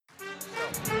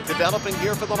developing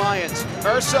here for the Lions.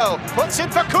 Urso puts in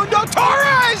Facundo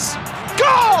Torres!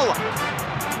 Goal!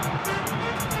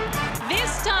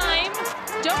 This time,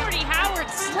 Doherty Howard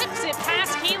slips it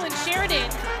past Keelan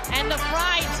Sheridan, and the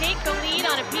Pride take the lead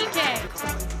on a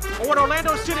PK. Or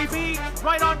Orlando City B,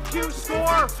 right on cue,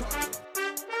 score!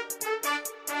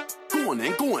 Go on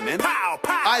then, pow,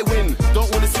 pow. I win,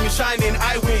 don't wanna see me shining,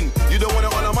 I win. You don't wanna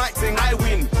on a mic thing, I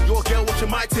win. Your girl watching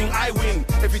my thing, I win.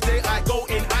 Every day I go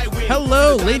in, I win.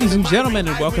 Hello, ladies and gentlemen,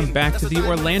 and welcome back to the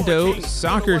Orlando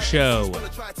Soccer Show.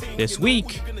 This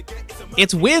week,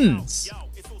 it's wins.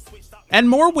 And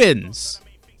more wins.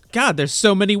 God, there's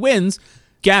so many wins.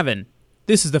 Gavin,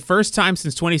 this is the first time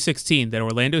since 2016 that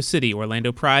Orlando City,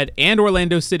 Orlando Pride, and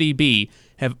Orlando City B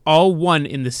have all won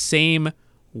in the same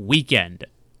weekend.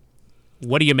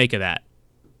 What do you make of that?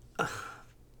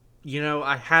 You know,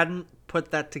 I hadn't put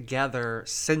that together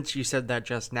since you said that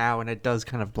just now, and it does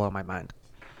kind of blow my mind.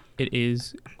 It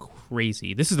is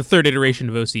crazy. This is the third iteration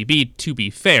of OCB, to be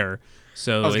fair.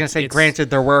 So I was going to say, granted,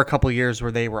 there were a couple years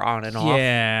where they were on and off.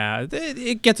 Yeah,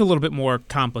 it gets a little bit more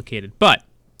complicated, but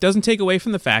doesn't take away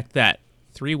from the fact that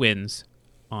 3 wins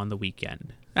on the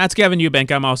weekend. That's Gavin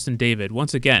Ewbank. I'm Austin David.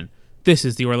 Once again, this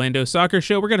is the Orlando Soccer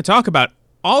Show. We're going to talk about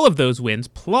all of those wins,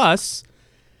 plus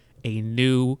a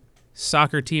new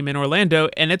soccer team in Orlando,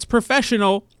 and it's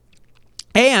professional,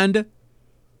 and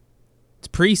it's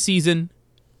preseason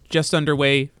just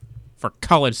underway for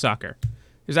college soccer.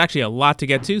 There's actually a lot to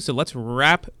get to, so let's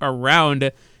wrap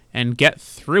around and get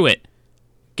through it.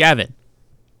 Gavin,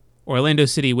 Orlando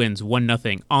City wins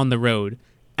 1-0 on the road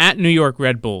at New York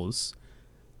Red Bulls.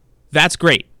 That's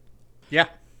great. Yeah.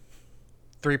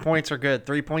 3 points are good.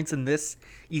 3 points in this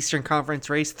Eastern Conference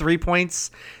race. 3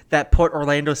 points that put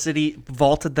Orlando City,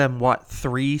 vaulted them,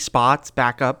 4 spots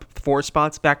back up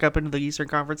into the Eastern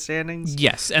Conference standings?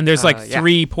 Yes, and there's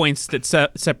 3 points that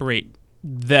separate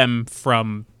them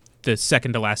from the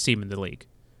second to last team in the league.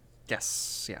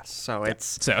 Yes. So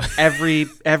it's so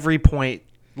every point,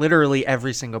 literally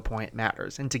every single point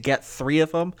matters. And to get 3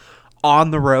 of them on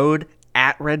the road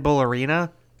at Red Bull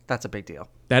Arena, that's a big deal.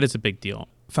 That is a big deal.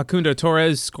 Facundo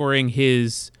Torres scoring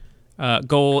his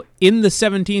goal in the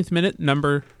 17th minute,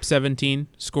 number 17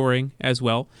 scoring as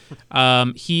well.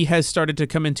 He has started to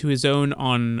come into his own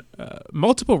on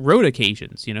multiple road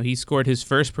occasions. You know, he scored his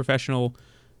first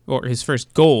his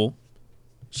first goal,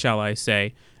 shall I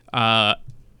say,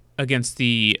 against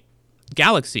the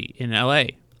Galaxy in LA.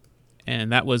 And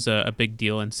that was a big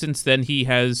deal. And since then, he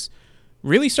has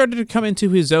really started to come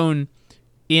into his own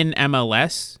in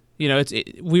MLS. You know,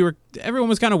 everyone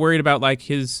was kind of worried about like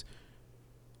his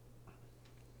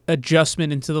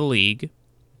adjustment into the league,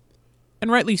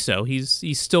 and rightly so. He's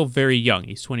still very young.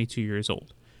 He's 22 years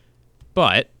old.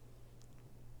 But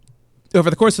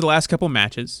over the course of the last couple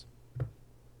matches,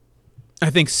 I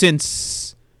think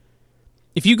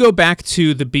if you go back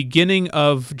to the beginning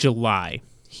of July,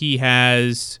 he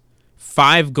has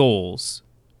 5 goals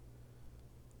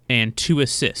and 2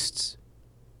 assists.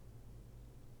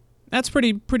 That's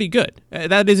pretty good.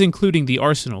 That is including the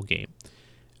Arsenal game.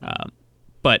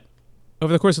 But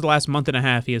over the course of the last month and a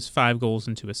half, he has 5 goals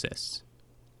and 2 assists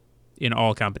in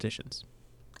all competitions.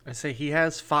 I say he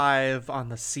has 5 on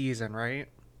the season, right?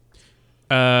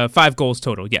 5 goals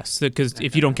total, yes. Because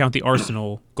if you don't count the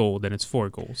Arsenal goal, then it's 4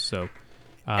 goals. So,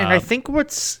 and I think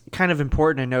what's kind of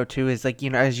important to note too is, like, you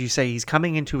know, as you say, he's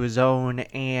coming into his own,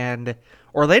 and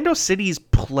Orlando City's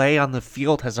play on the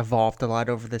field has evolved a lot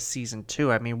over this season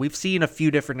too. I mean, we've seen a few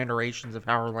different iterations of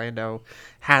how Orlando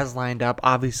has lined up.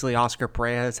 Obviously, Oscar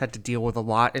Pereira has had to deal with a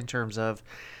lot in terms of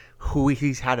who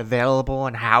he's had available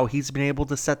and how he's been able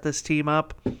to set this team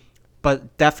up.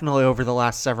 But definitely over the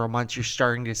last several months, you're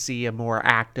starting to see a more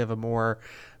active, a more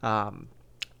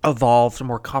evolved, a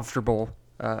more comfortable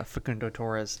Facundo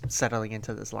Torres settling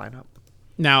into this lineup.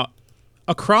 Now,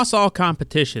 across all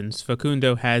competitions,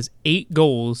 Facundo has 8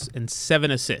 goals and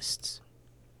 7 assists.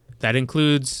 That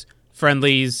includes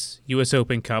friendlies, U.S.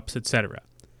 Open Cups, etc.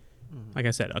 Like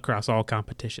I said, across all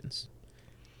competitions.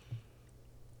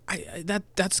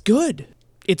 That's good.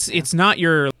 It's not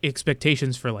your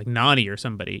expectations for like Nani or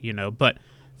somebody, you know, but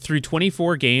through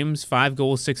 24 games, 5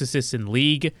 goals, 6 assists in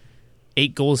league,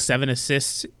 8 goals, 7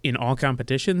 assists in all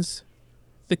competitions,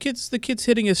 the kid's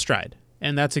hitting his stride.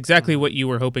 And that's exactly what you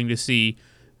were hoping to see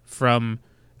from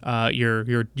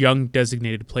your young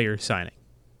designated player signing.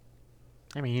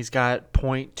 I mean, he's got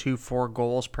 .24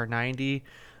 goals per 90,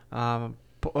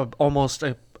 almost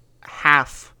a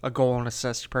half a goal and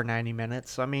assist per 90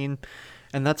 minutes. I mean,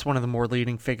 and that's one of the more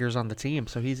leading figures on the team.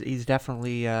 So he's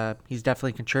definitely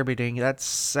contributing. That's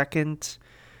second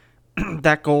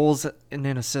that goals and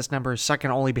an assist number is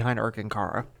second only behind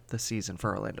Erkin this season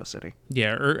for Orlando City.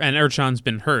 Yeah, and Ercan's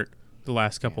been hurt the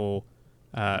last couple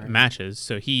matches,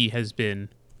 so he has been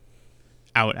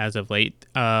out as of late.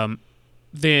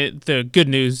 The good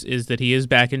news is that he is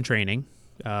back in training.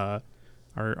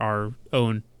 Our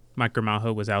own Mike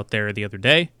Gramajo was out there the other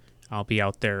day. I'll be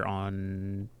out there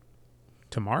on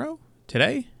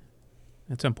today,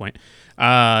 at some point,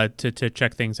 to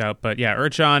check things out. But yeah,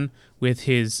 Ercan with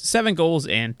his 7 goals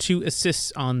and 2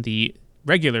 assists on the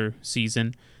regular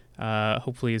season,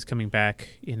 hopefully is coming back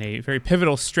in a very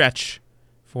pivotal stretch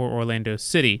for Orlando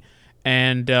City.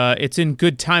 And it's in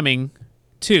good timing,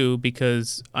 too,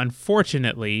 because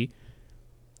unfortunately,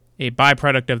 a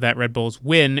byproduct of that Red Bulls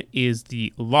win is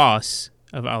the loss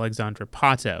of Alexandre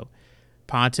Pato.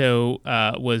 Pato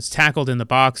was tackled in the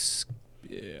box,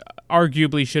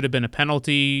 arguably should have been a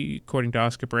penalty. According to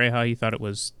Oscar Pareja, he thought it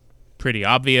was pretty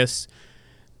obvious.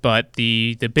 But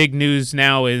the big news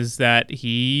now is that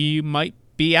he might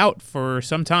be out for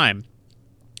some time.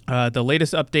 The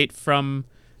latest update from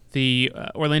the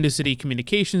Orlando City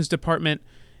Communications Department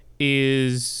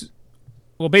is,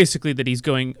 well, basically that he's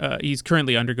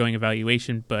currently undergoing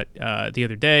evaluation. But the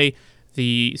other day,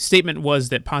 the statement was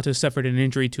that Pato suffered an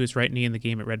injury to his right knee in the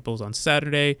game at Red Bulls on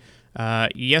Saturday.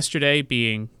 Yesterday,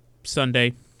 being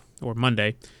Sunday or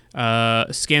Monday,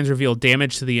 scans revealed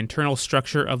damage to the internal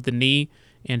structure of the knee,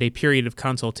 and a period of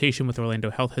consultation with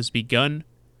Orlando Health has begun.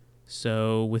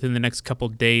 So within the next couple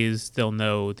days, they'll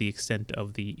know the extent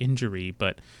of the injury.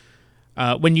 But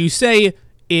when you say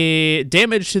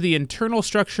damage to the internal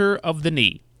structure of the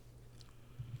knee,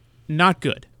 not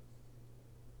good.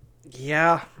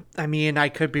 Yeah, I mean, I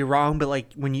could be wrong, but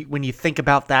like when you think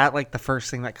about that, like the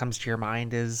first thing that comes to your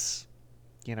mind is,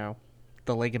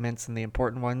 the ligaments and the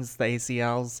important ones, the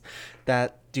ACLs,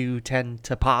 that do tend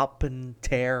to pop and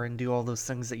tear and do all those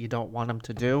things that you don't want them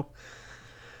to do.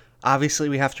 Obviously,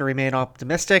 we have to remain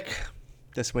optimistic.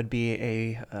 This would be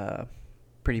a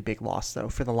pretty big loss, though,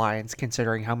 for the Lions,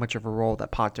 considering how much of a role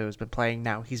that Pato has been playing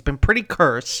now. He's been pretty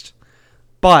cursed,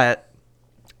 but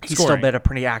he's still been a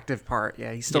pretty active part.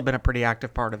 Yeah, he's still been a pretty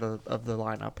active part of the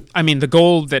lineup. I mean, the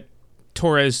goal that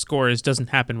Torres scores doesn't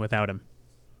happen without him.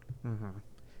 Mm-hmm.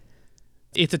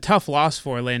 It's a tough loss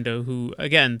for Orlando, who,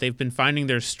 again, they've been finding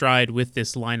their stride with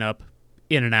this lineup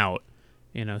in and out,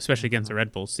 especially against the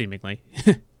Red Bulls, seemingly.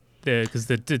 Because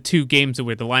the 2 games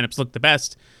where the lineups look the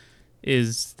best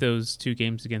is those 2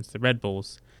 games against the Red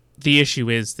Bulls. The issue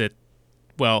is that,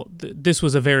 this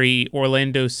was a very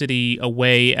Orlando City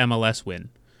away MLS win.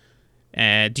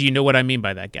 Do you know what I mean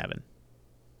by that, Gavin?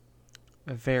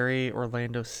 A very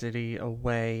Orlando City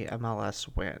away MLS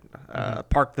win.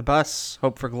 Park the bus,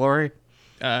 hope for glory.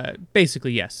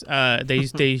 Basically, yes.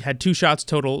 They had 2 shots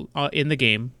total in the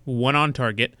game, 1 on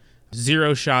target,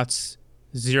 0 shots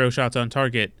on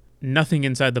target, nothing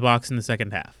inside the box in the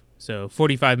second half. So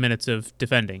 45 minutes of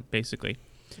defending, basically.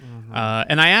 Mm-hmm.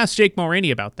 And I asked Jake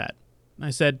Mulroney about that.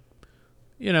 I said,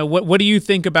 what do you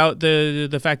think about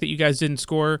the fact that you guys didn't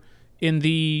score in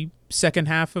the second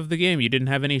half of the game? You didn't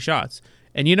have any shots.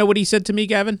 And you know what he said to me,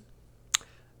 Gavin?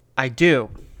 I do.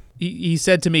 He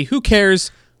said to me, who cares?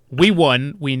 We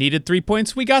won. We needed 3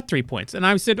 points. We got 3 points. And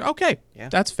I said, okay,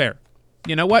 that's fair.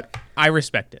 You know what? I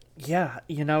respect it. Yeah,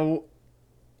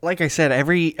 like I said,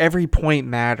 every point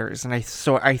matters. And I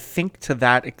think to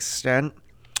that extent,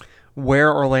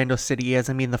 where Orlando City is,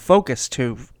 I mean, the focus,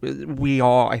 too, we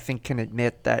all, I think, can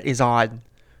admit that is on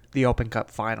the Open Cup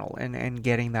final and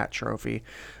getting that trophy.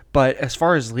 But as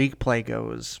far as league play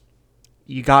goes,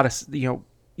 you gotta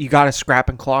scrap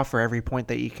and claw for every point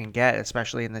that you can get,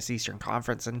 especially in this Eastern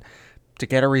Conference. And to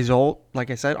get a result, like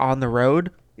I said, on the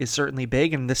road is certainly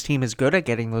big, and this team is good at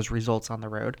getting those results on the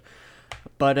road.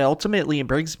 But ultimately, it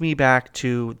brings me back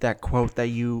to that quote that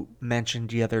you mentioned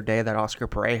the other day, that Oscar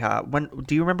Pareja.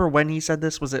 Do you remember when he said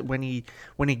this? Was it when he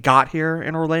got here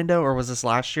in Orlando, or was this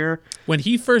last year? When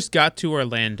he first got to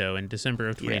Orlando in December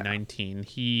of 2019,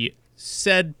 he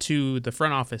said to the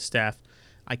front office staff,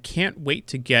 I can't wait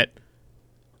to get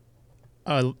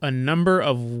a number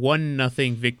of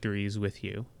 1-0 victories with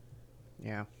you.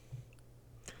 Yeah.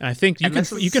 And I think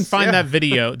you can find that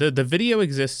video. The video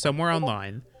exists somewhere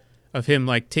online of him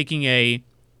taking a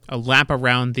lap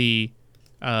around the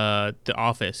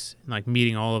office and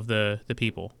meeting all of the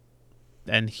people.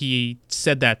 And he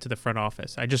said that to the front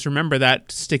office. I just remember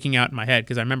that sticking out in my head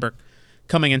because I remember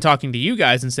coming and talking to you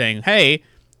guys and saying, hey,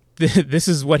 this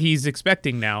is what he's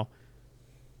expecting now.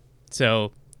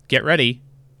 So get ready.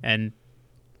 And,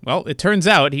 well, it turns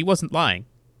out he wasn't lying.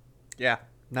 Yeah.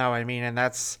 No, I mean, and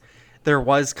there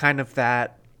was kind of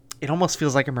that it almost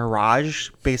feels like a mirage,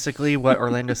 basically, what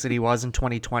Orlando City was in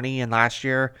 2020 and last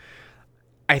year.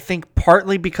 I think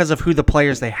partly because of who the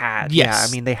players they had. Yes. Yeah,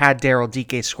 I mean, they had Daryl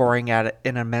Dike scoring at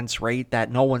an immense rate that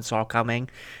no one saw coming.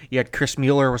 You had Chris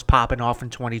Mueller was popping off in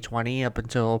 2020 up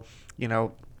until,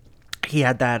 he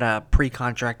had that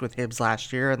pre-contract with Hibs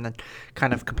last year and then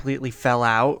kind of completely fell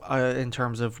out in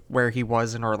terms of where he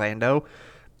was in Orlando.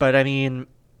 But, I mean,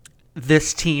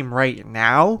 this team right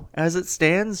now, as it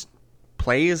stands,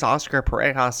 plays Oscar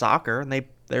Pareja soccer, and they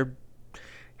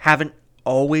haven't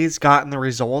always gotten the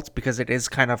results because it is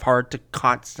kind of hard to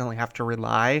constantly have to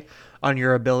rely on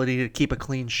your ability to keep a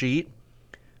clean sheet.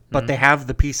 But they have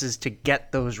the pieces to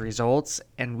get those results,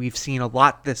 and we've seen a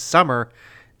lot this summer.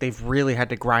 They've really had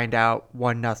to grind out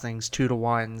 1-0s,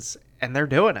 2-1s, and they're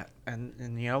doing it.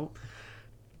 And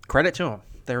credit to them.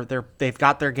 They've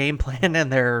got their game plan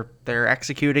and they're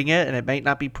executing it, and it might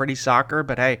not be pretty soccer,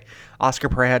 but hey, Oscar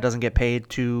Pareja doesn't get paid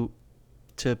to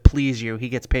please you. He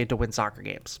gets paid to win soccer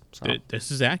games. So. This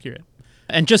is accurate.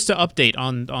 And just to update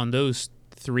on those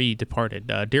three departed,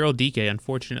 Daryl Dike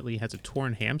unfortunately has a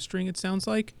torn hamstring, it sounds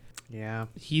like. Yeah.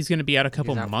 He's going to be out a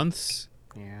couple months.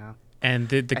 Yeah. And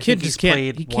the kid just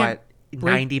can't. He played,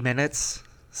 90 minutes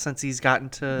since he's gotten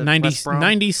to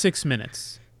 96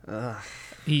 minutes. Ugh.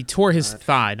 He tore his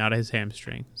thigh, not his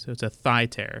hamstring. So it's a thigh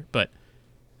tear. But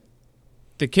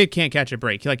the kid can't catch a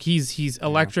break. Like he's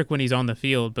electric when he's on the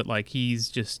field, but like he's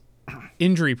just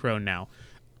injury prone now.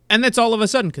 And that's all of a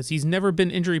sudden because he's never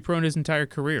been injury prone his entire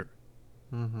career.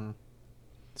 Mm-hmm.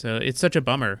 So it's such a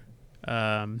bummer.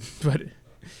 But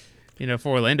for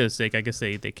Orlando's sake, I guess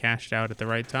they cashed out at the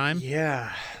right time.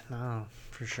 Yeah, no,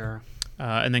 for sure.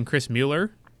 And then Chris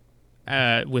Mueller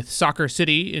with Soccer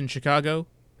City in Chicago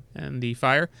and the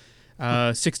Fire.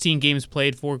 16 games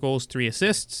played, 4 goals, 3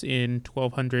 assists in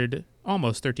 1,200,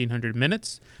 almost 1,300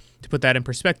 minutes. To put that in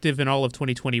perspective, in all of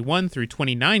 2021, through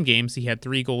 29 games, he had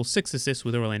 3 goals, 6 assists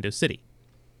with Orlando City.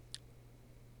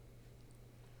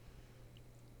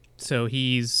 So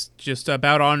he's just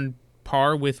about on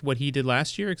par with what he did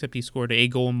last year, except he scored a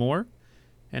goal more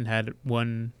and had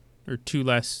 1 or 2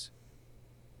 less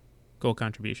goal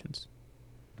contributions.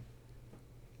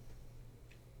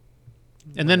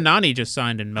 And then Nani just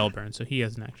signed in Melbourne, so he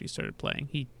hasn't actually started playing.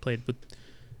 He played with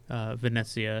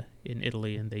Venezia in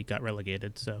Italy, and they got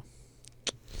relegated. So,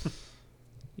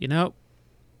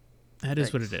 that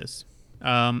is what it is.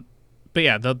 But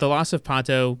yeah, the loss of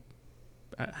Pato.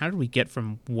 How did we get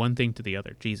from one thing to the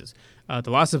other? Jesus. The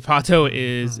loss of Pato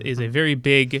is a very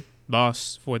big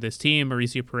loss for this team.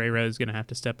 Mauricio Pereira is going to have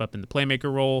to step up in the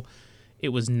playmaker role. It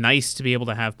was nice to be able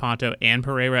to have Pato and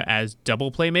Pereira as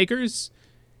double playmakers.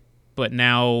 But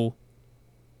now,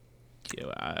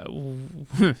 I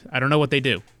don't know what they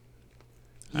do.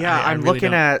 Yeah, I'm really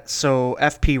looking at, so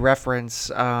FP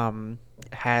Reference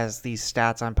has these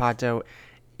stats on Pato.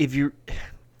 If you,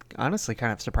 honestly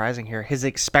kind of surprising here, his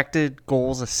expected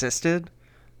goals assisted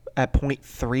at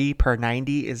 0.3 per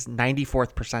 90 is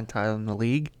 94th percentile in the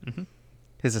league. Mm-hmm.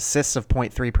 His assists of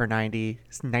 0.3 per 90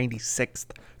 is 96th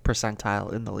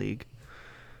percentile in the league.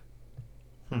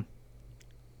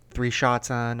 3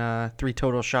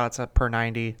 total shots per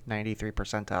 90, 93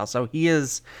 percentile. So he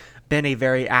has been a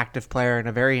very active player and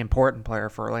a very important player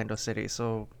for Orlando City.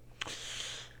 So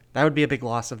that would be a big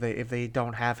loss if they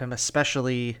don't have him,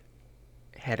 especially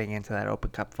heading into that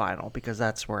Open Cup final, because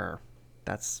that's the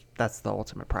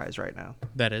ultimate prize right now.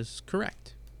 That is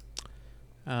correct.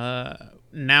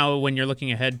 Now, when you're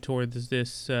looking ahead towards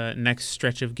this next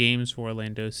stretch of games for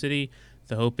Orlando City,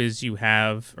 the hope is you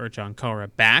have Ercan Kara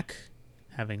back.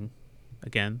 Having,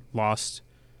 again, lost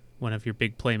one of your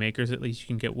big playmakers, at least you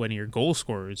can get one of your goal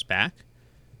scorers back.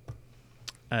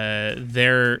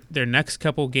 Their next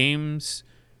couple games,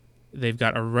 they've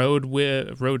got a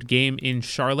road game in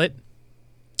Charlotte,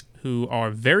 who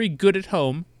are very good at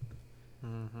home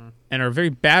and are very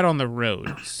bad on the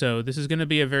road. So this is going to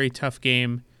be a very tough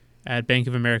game at Bank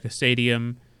of America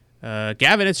Stadium.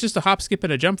 Gavin, it's just a hop, skip,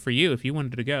 and a jump for you if you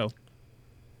wanted to go.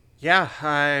 Yeah,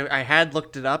 I had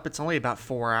looked it up. It's only about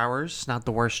 4 hours. Not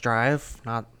the worst drive.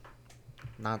 Not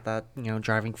that,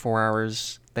 driving 4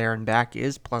 hours there and back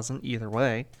is pleasant either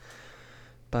way.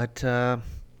 But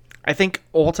I think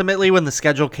ultimately when the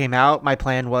schedule came out, my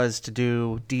plan was to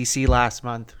do DC last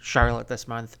month, Charlotte this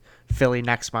month, Philly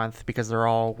next month, because they're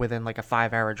all within like a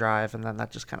 5-hour drive, and then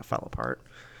that just kind of fell apart.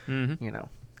 Mm-hmm.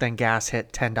 Then gas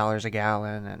hit $10 a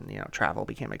gallon, and travel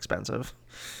became expensive.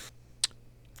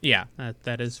 Yeah,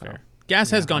 that is fair. Gas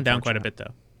has gone down quite a bit,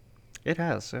 though. It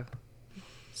has. Yeah.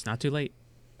 It's not too late.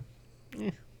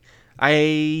 Yeah.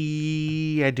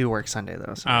 I do work Sunday,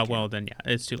 though. So well, then, yeah,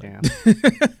 it's too late.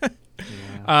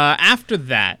 Yeah. After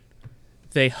that,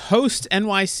 They host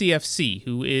NYCFC,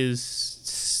 who is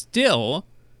still,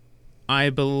 I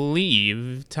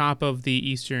believe, top of the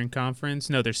Eastern Conference.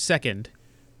 No, they're second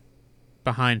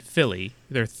behind Philly.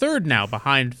 They're third now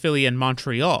behind Philly and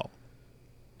Montreal.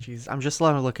 Jeez, I'm just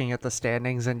looking at the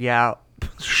standings, and yeah,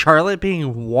 Charlotte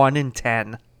being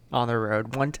 1-10 on the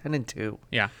road, 1-10-2.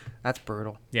 Yeah, that's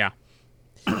brutal. Yeah,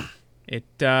 it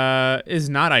is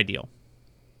not ideal.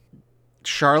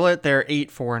 Charlotte, they're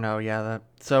 8-4-0. Yeah,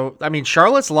 so I mean,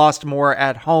 Charlotte's lost more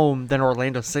at home than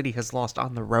Orlando City has lost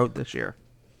on the road this year.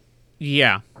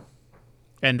 Yeah,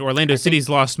 and Orlando City's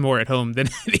lost more at home than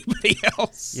anybody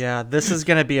else. Yeah, this is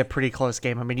going to be a pretty close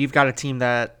game. I mean, you've got a team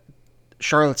that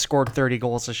Charlotte scored 30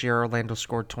 goals this year. Orlando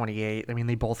scored 28. I mean,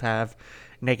 they both have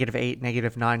 -8,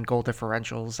 -9 goal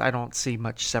differentials. I don't see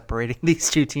much separating these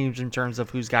two teams in terms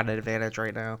of who's got an advantage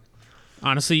right now.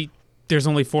 Honestly, there's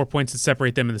only 4 points that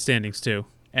separate them in the standings, too.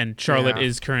 And Charlotte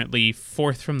is currently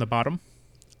 4th from the bottom.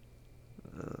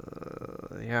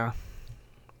 Yeah.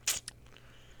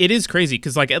 It is crazy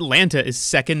because, like, Atlanta is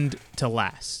second to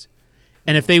last.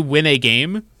 And if they win a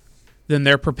game, then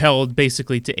they're propelled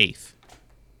basically to 8th.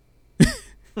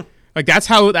 Like, that's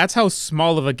how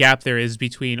small of a gap there is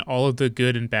between all of the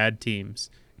good and bad teams.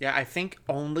 Yeah, I think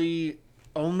only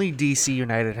DC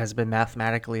United has been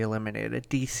mathematically eliminated.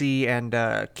 DC and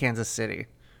Kansas City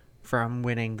from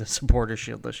winning the Supporters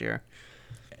Shield this year.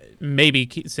 Maybe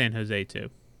San Jose too.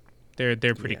 They're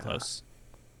pretty close.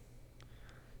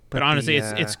 But honestly,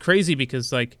 it's crazy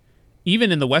because, like,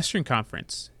 even in the Western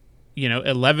Conference,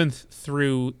 11th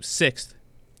through 6th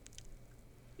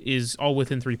is all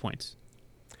within 3 points.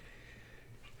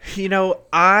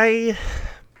 I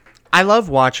love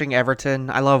watching Everton.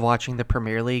 I love watching the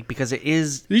Premier League because it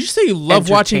is. Did you say you love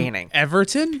watching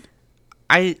Everton?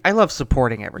 I love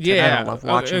supporting Everton. Yeah, I don't love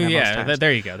watching them most times.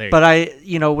 There you go. But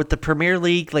with the Premier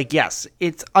League, like, yes,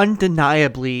 it's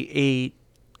undeniably a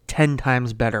 10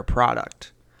 times better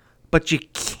product. But you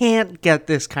can't get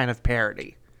this kind of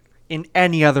parity in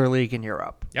any other league in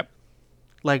Europe. Yep.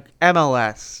 Like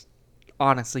MLS,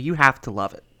 honestly, you have to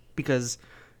love it because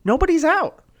nobody's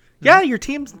out. Yeah, your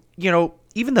teams,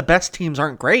 even the best teams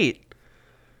aren't great.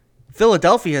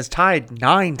 Philadelphia has tied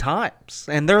 9 times,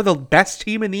 and they're the best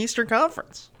team in the Eastern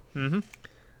Conference. Mm-hmm.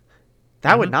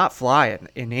 That would not fly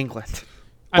in England.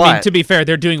 I mean, to be fair,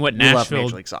 they're doing what Nashville.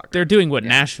 Major League Soccer. They're doing what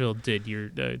Nashville did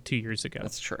 2 years ago.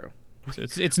 That's true. So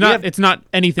it's not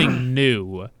anything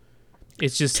new.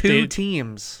 It's just two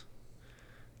teams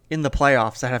in the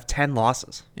playoffs that have 10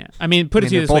 losses. Yeah, I mean, put it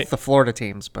to you this way: both the Florida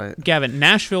teams, but Gavin,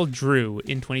 Nashville drew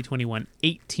in 2021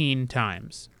 18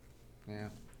 times. Yeah,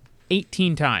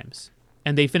 18 times,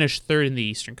 and they finished 3rd in the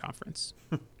Eastern Conference.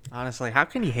 Honestly, how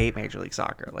can you hate Major League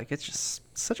Soccer? Like, it's just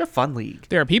such a fun league.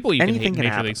 There are people you Anything can hate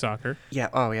can Major League Soccer. Yeah.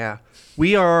 Oh, yeah.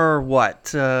 We are what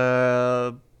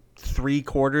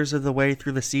 3/4 of the way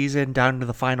through the season, down to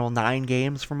the final 9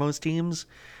 games for most teams,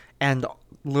 and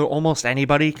almost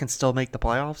anybody can still make the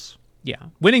playoffs. Yeah,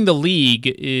 winning the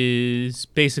league is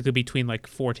basically between like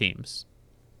 4 teams.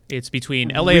 It's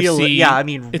between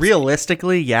LAFC.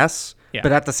 Realistically, yes. Yeah.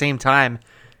 But at the same time,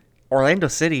 Orlando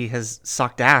City has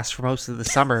sucked ass for most of the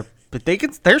summer, but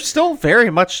they're still very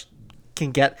much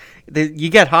can get. You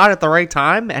get hot at the right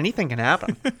time, anything can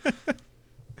happen.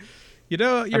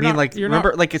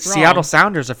 It's Seattle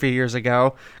Sounders a few years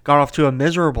ago got off to a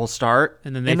miserable start,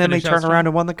 and then they turned around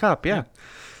and won the cup. Yeah.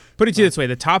 Put it to you this way: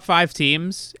 the top 5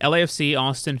 teams, LAFC,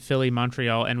 Austin, Philly,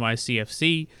 Montreal,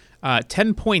 NYCFC,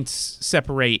 10 points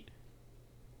separate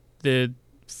the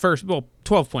first. Well,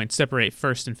 12 points separate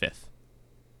 1st and 5th.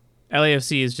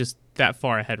 LAFC is just that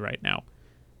far ahead right now.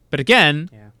 But again,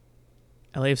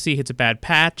 LAFC hits a bad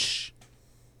patch.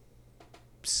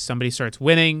 Somebody starts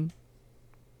winning.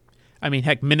 I mean,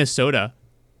 heck, Minnesota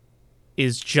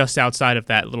is just outside of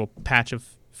that little patch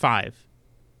of 5.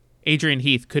 Adrian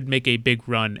Heath could make a big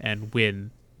run and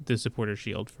win the Supporters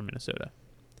Shield for Minnesota.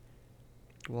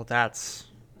 Well, that's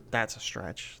a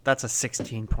stretch. That's a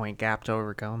 16-point gap to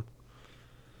overcome.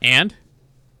 And?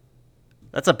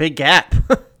 That's a big gap.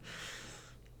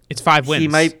 It's 5 wins. He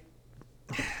might...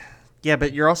 Yeah,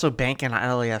 but you're also banking on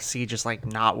LAFC just, like,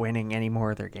 not winning any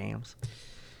more of their games.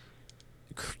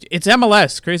 It's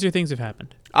MLS. Crazier things have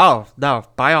happened. Oh, no.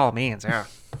 By all means, yeah.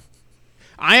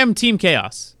 I am Team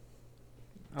Chaos.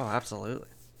 Oh, absolutely.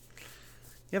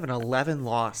 You have an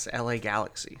 11-loss LA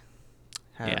Galaxy.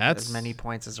 As many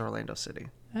points as Orlando City.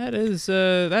 That is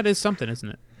something, isn't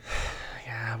it?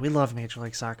 Yeah, we love Major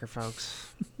League Soccer,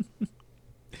 folks.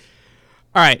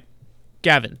 All right,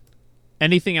 Gavin,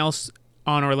 anything else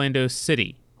on Orlando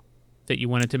City that you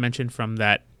wanted to mention from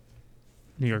that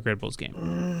New York Red Bulls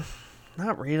game?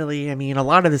 Not really. I mean, a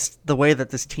lot of the way that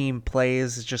this team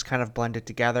plays is just kind of blended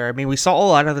together. I mean, we saw a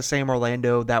lot of the same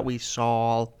Orlando that we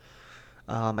saw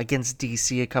against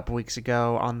DC a couple weeks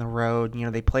ago on the road. You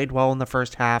know, they played well in the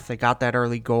first half. They got that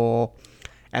early goal,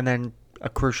 and then a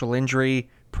crucial injury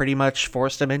pretty much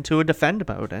forced them into a defend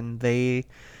mode. And they,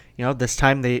 you know, this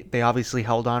time they obviously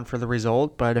held on for the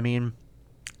result. But I mean,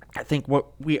 I think what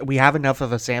we have enough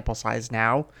of a sample size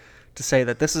now to say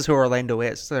that this is who Orlando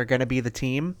is. They're going to be the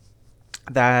team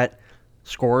that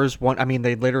scores one. I mean,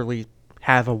 they literally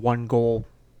have a 1 goal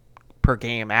per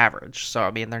game average. So,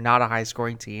 I mean, they're not a high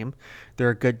scoring team. They're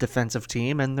a good defensive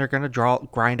team, and they're going to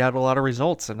grind out a lot of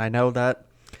results. And I know that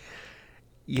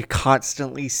you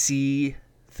constantly see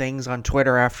things on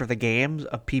Twitter after the games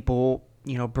of people,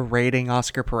 you know, berating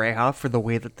Oscar Pereja for the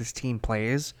way that this team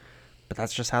plays, but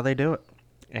that's just how they do it.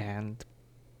 And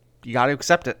you got to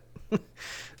accept it.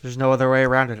 There's no other way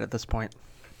around it at this point.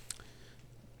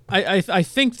 I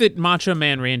think that Macho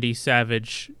Man Randy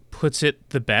Savage puts it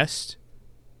the best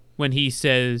when he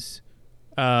says,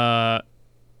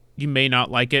 you may not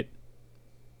like it,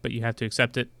 but you have to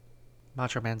accept it.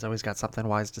 Macho Man's always got something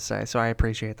wise to say, so I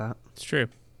appreciate that. It's true.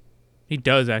 He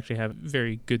does actually have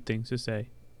very good things to say.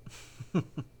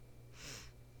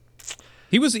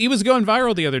 He was going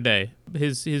viral the other day.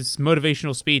 His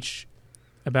motivational speech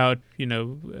about, you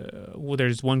know, well,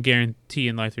 there's one guarantee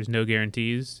in life, there's no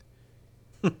guarantees.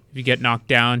 If you get knocked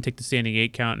down, take the standing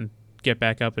 8 count and get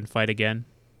back up and fight again.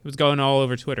 It was going all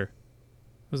over Twitter.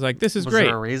 I was like, this is great. Was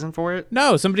there a reason for it?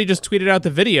 No, somebody just tweeted out the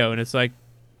video, and it's like,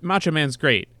 Macho Man's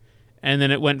great. And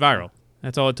then it went viral.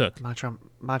 That's all it took.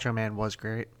 Macho Man was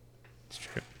great. It's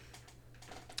true.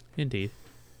 Indeed.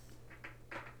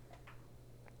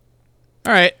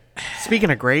 All right.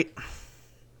 Speaking of great,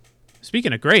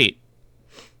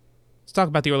 let's talk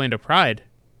about the Orlando Pride.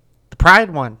 the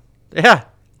Pride one. Yeah.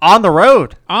 On the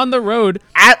road.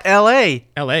 At L.A.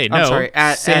 L.A., no. I'm sorry,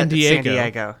 at San Diego. San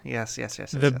Diego. Yes.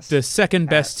 The second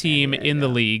best team in the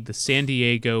league, the San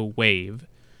Diego Wave,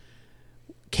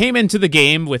 came into the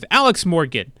game with Alex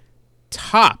Morgan,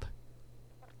 top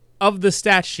of the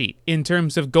stat sheet in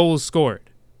terms of goals scored.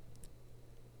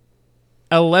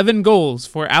 11 goals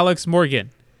for Alex Morgan.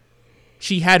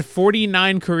 She had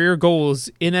 49 career goals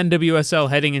in NWSL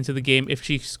heading into the game. If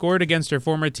she scored against her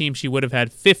former team, she would have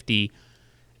had 50,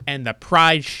 and the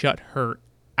Pride shut her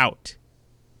out.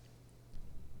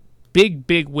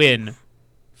 Big win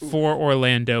for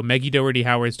Orlando. Maggie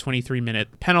Doherty-Howard's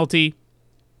 23-minute penalty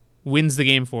wins the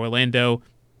game for Orlando.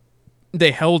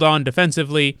 They held on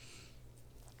defensively.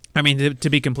 I mean, to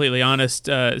be completely honest,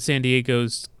 San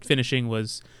Diego's finishing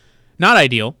was not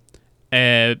ideal.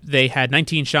 They had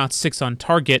 19 shots, 6 on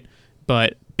target,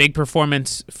 but big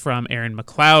performance from Erin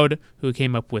McLeod, who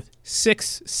came up with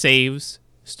 6 saves,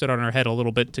 stood on her head a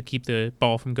little bit to keep the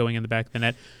ball from going in the back of the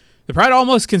net. The Pride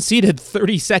almost conceded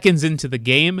 30 seconds into the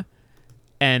game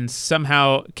and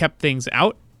somehow kept things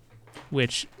out,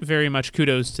 which very much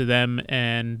kudos to them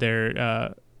and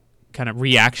their kind of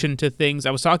reaction to things.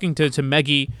 I was talking to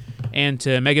Meggie and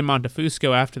to Megan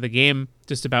Montefusco after the game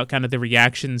just about kind of the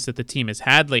reactions that the team has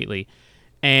had lately,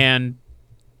 and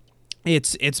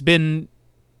it's been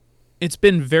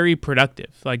very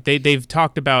productive. Like they've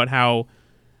talked about how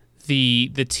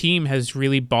the team has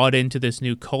really bought into this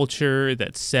new culture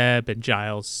that Seb and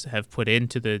Giles have put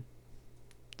into the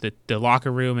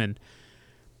locker room, and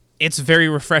it's very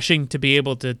refreshing to be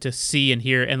able to see and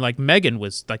hear. And like Megan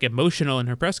was like emotional in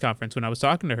her press conference when I was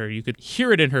talking to her. You could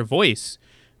hear it in her voice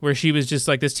where she was just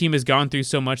like, this team has gone through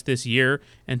so much this year,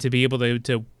 and to be able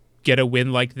to get a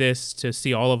win like this, to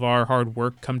see all of our hard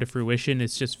work come to fruition,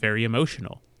 it's just very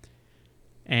emotional.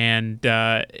 And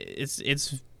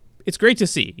it's great to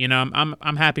see. You know,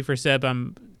 I'm happy for Seb.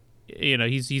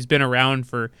 He's been around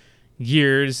for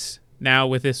years now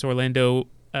with this Orlando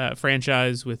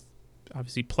franchise, with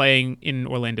obviously playing in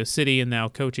Orlando City and now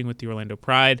coaching with the Orlando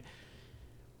Pride.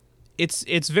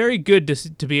 It's very good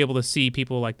to be able to see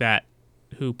people like that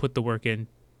who put the work in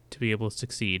to be able to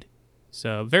succeed.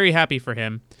 So very happy for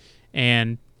him.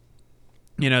 And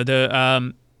you know,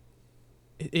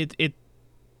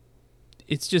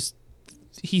 it's just,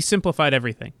 he simplified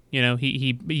everything. You know,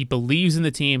 he believes in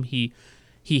the team. He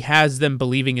has them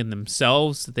believing in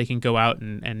themselves, that they can go out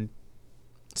and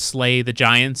slay the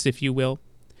Giants, if you will.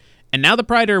 And now the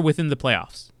Pride are within the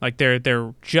playoffs. Like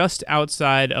they're just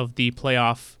outside of the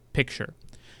playoff picture.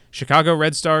 Chicago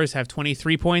Red Stars have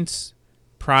 23 points.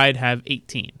 Pride have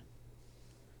 18.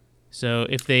 So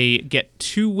if they get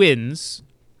 2 wins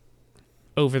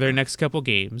over their next couple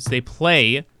games, they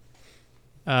play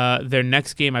their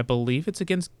next game, I believe it's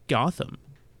against Gotham,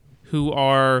 who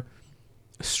are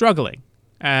struggling.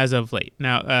 as of late.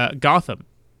 Now, Gotham.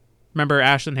 Remember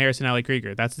Ashlyn Harris and Allie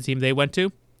Krieger? That's the team they went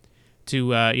to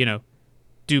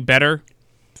do better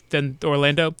than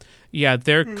Orlando. Yeah,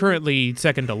 they're currently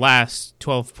second to last,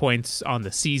 12 points on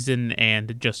the season,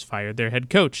 and just fired their head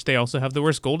coach. They also have the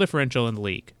worst goal differential in the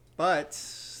league. But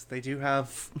they do have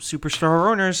superstar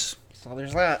owners, so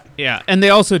there's that. Yeah, and they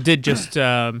also did just,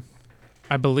 I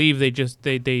believe they just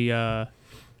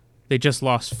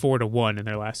lost 4-1 in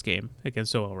their last game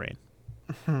against OL Reign.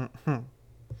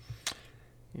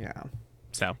 Yeah.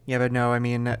 So. Yeah, but no, I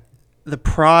mean, the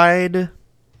Pride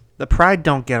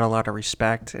don't get a lot of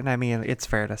respect, and I mean, it's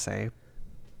fair to say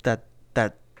that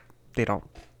they don't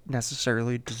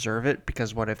necessarily deserve it,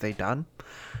 because what have they done?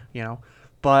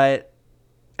 But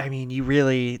I mean, you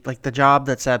really, like, the job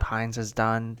that Seb Hines has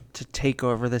done to take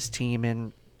over this team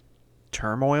in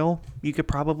turmoil, you could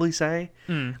probably say.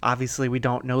 Obviously, we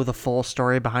don't know the full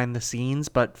story behind the scenes,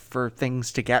 but for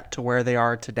things to get to where they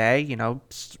are today,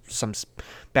 some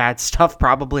bad stuff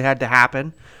probably had to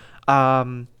happen.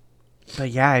 But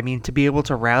yeah, I mean, to be able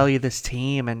to rally this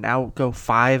team and now go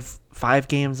five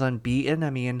games unbeaten, I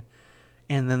mean,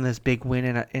 and then this big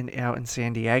win out in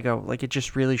San Diego, like, it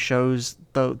just really shows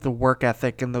the work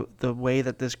ethic and the way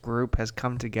that this group has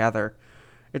come together.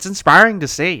 It's inspiring to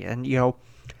see, and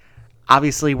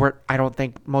obviously I don't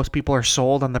think most people are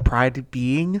sold on the Pride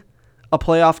being a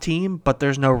playoff team, but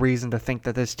there's no reason to think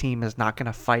that this team is not going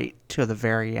to fight to the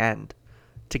very end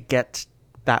to get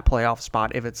that playoff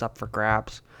spot if it's up for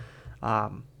grabs. I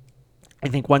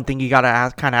think one thing you got to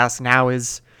ask now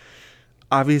is,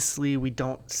 obviously we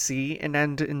don't see an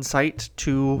end in sight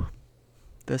to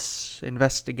this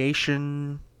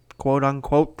investigation, quote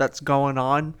unquote, that's going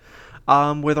on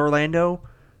with Orlando.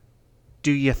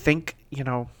 Do you think,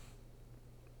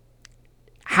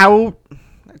 how,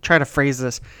 try to phrase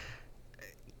this,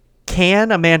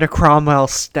 can Amanda Cromwell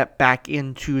step back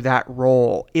into that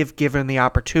role if given the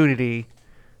opportunity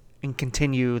and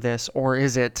continue this, or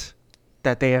is it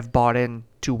that they have bought in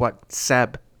to what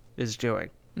Seb is doing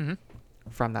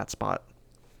from that spot?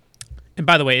 And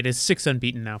by the way, it is 6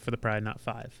 unbeaten now for the Pride, not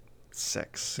 5.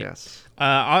 6, yes.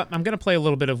 I'm going to play a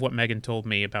little bit of what Megan told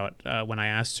me about when I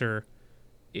asked her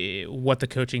what the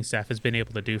coaching staff has been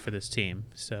able to do for this team.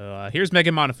 So here's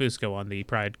Megan Montefusco on the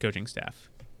Pride coaching staff.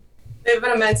 They've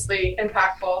been immensely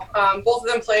impactful. Both of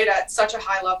them played at such a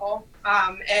high level,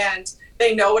 and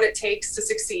they know what it takes to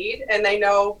succeed, and they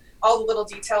know all the little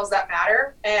details that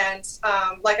matter. And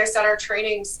like I said, our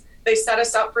trainings, they set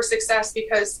us up for success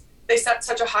because they set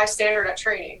such a high standard at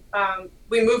training.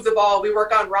 We move the ball, we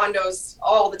work on rondos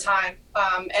all the time.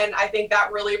 And I think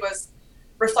that really was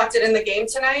reflected in the game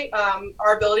tonight.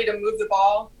 Our ability to move the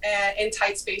ball in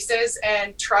tight spaces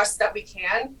and trust that we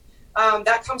can.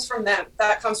 That comes from them.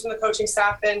 That comes from the coaching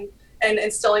staff and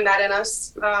instilling that in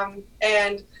us.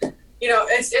 And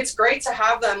it's great to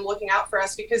have them looking out for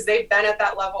us because they've been at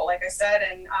that level, like I said,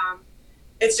 and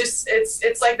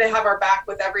it's like they have our back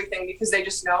with everything because they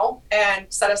just know and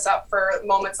set us up for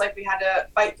moments like we had to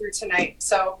fight through tonight.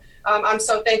 So I'm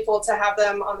so thankful to have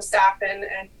them on the staff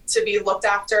and to be looked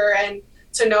after and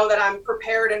to know that I'm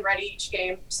prepared and ready each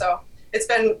game. So it's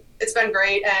been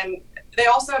great, and they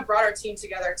also have brought our team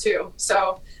together too.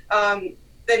 So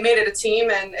they've made it a team,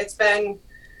 and it's been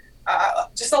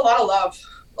just a lot of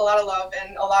love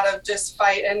and a lot of just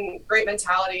fight and great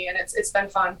mentality, and it's been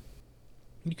fun.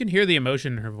 You can hear the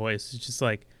emotion in her voice. It's just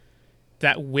like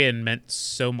that win meant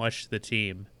so much to the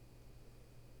team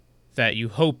that you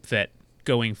hope that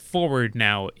going forward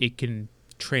now it can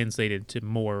translate into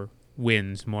more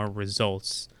wins, more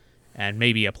results, and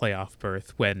maybe a playoff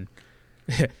berth when,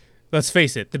 let's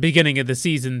face it, the beginning of the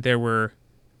season there were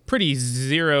pretty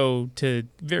zero to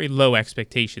very low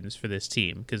expectations for this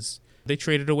team because they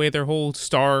traded away their whole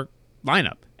star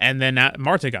lineup, and then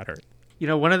Marta got hurt.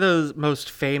 One of those most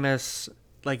famous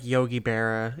Yogi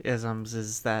Berra-isms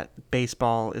is that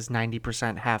baseball is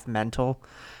 90% half mental,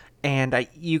 and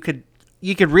you could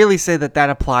really say that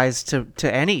applies to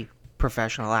any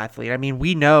professional athlete. I mean,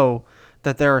 we know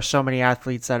that there are so many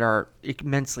athletes that are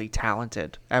immensely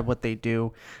talented at what they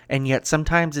do, and yet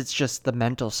sometimes it's just the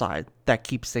mental side that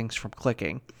keeps things from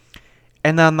clicking.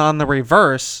 And then on the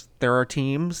reverse, there are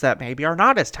teams that maybe are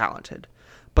not as talented,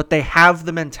 but they have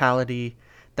the mentality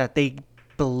that they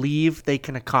believe they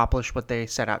can accomplish what they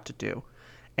set out to do.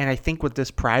 And I think with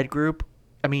this Pride group,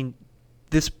 I mean,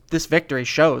 this victory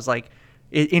shows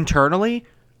internally,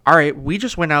 all right, we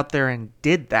just went out there and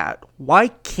did that. Why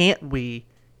can't we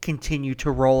continue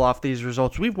to roll off these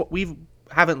results? We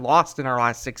haven't lost in our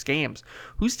last 6 games.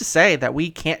 Who's to say that we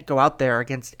can't go out there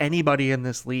against anybody in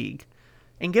this league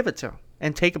and give it to them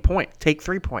and take a point, take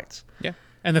 3 points? Yeah.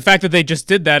 And the fact that they just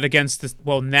did that against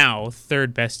the now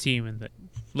third best team in the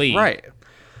league, right,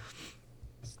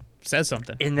 says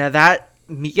something. And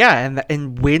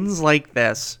and wins like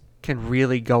this can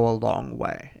really go a long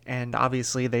way. And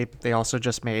obviously, they also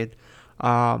just made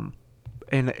and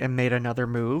made another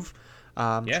move,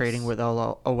 trading with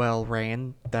OL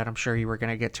Reign that I'm sure you were going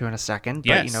to get to in a second.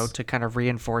 But to kind of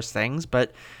reinforce things.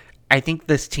 But I think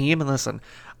this team, and listen,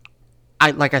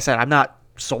 like I said, I'm not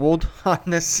sold on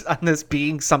this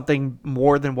being something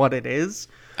more than what it is.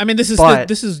 I mean, this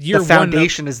is year one. The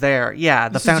foundation is there. Yeah,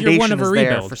 the foundation is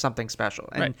there for something special.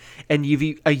 Right. And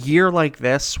a year like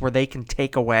this where they can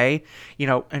take away,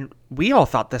 and we all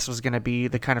thought this was going to be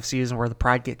the kind of season where the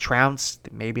Pride get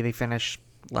trounced. Maybe they finish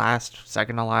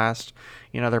second to last.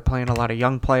 They're playing a lot of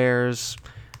young players,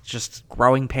 just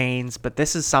growing pains. But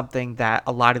this is something that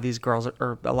a lot of these girls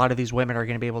or a lot of these women are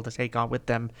going to be able to take on with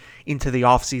them into the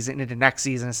off season, into next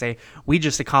season, and say, we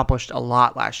just accomplished a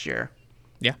lot last year.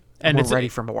 Yeah. And we're ready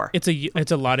for more. It's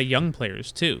a lot of young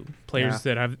players too,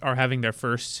 that are having their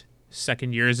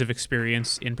second years of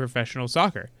experience in professional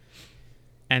soccer,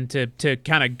 and to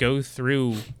kind of go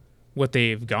through what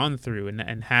they've gone through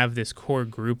and have this core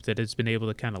group that has been able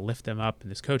to kind of lift them up,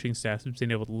 and this coaching staff has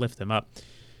been able to lift them up,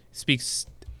 speaks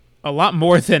a lot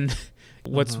more than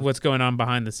what's going on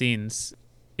behind the scenes.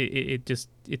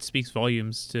 It speaks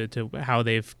volumes to how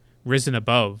they've risen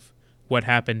above what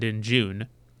happened in June,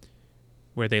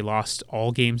 where they lost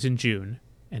all games in June,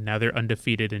 and now they're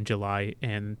undefeated in July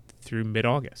and through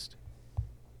mid-August.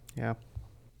 Yeah.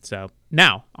 So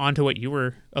now on to what you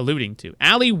were alluding to.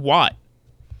 Allie Watt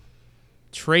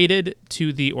traded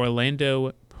to the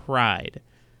Orlando Pride.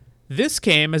 This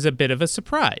came as a bit of a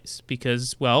surprise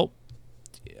because,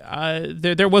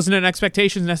 there wasn't an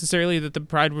expectation necessarily that the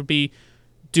Pride would be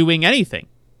doing anything.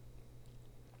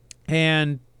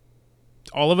 And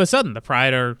all of a sudden, the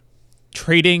Pride are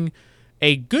trading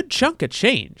a good chunk of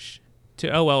change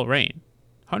to OL Reign.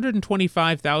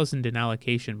 $125,000 in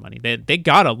allocation money. They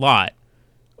got a lot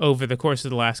over the course of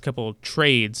the last couple of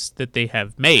trades that they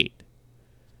have made.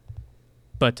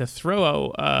 But to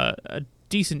throw a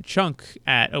decent chunk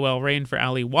at OL Reign for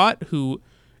Allie Watt, who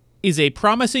is a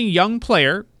promising young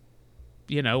player,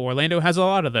 Orlando has a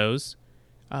lot of those,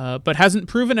 but hasn't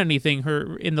proven anything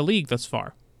in the league thus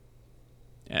far.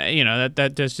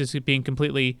 That's just being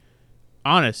completely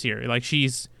honest here. Like,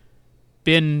 she's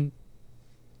been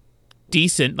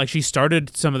decent. Like, she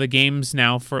started some of the games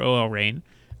now for OL Reign,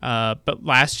 but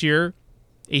last year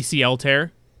ACL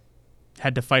tear,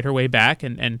 had to fight her way back,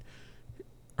 and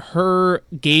her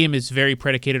game is very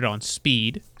predicated on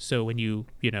speed. So when you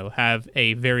have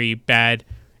a very bad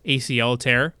ACL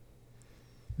tear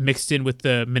mixed in with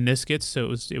the meniscus,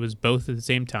 so it was both at the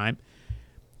same time,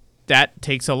 that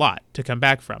takes a lot to come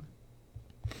back from.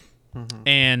 Mm-hmm.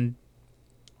 And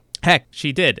heck,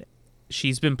 she did.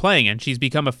 She's been playing, and she's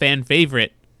become a fan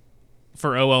favorite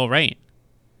for OL Reign.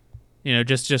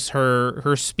 Just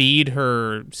her speed,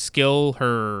 her skill,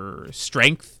 her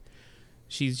strength.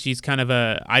 She's kind of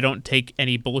a I don't take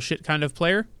any bullshit kind of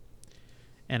player.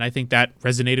 And I think that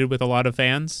resonated with a lot of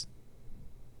fans,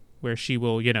 where she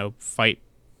will, fight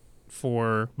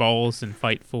for balls and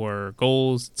fight for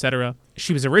goals, etc.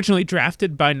 She was originally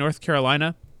drafted by North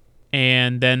Carolina,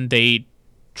 and then they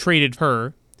traded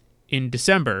her in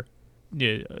December.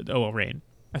 OL Reign.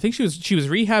 I think she was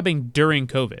rehabbing during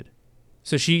COVID.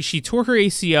 So she tore her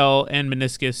ACL and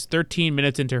meniscus 13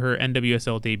 minutes into her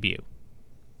NWSL debut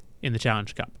in the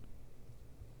Challenge Cup.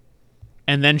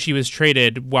 And then she was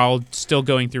traded while still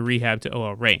going through rehab to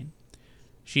OL Reign.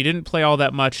 She didn't play all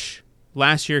that much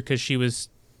last year because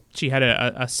she had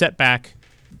a setback.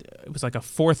 It was like a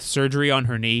fourth surgery on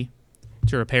her knee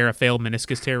to repair a failed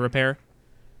meniscus tear repair.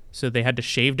 So they had to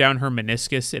shave down her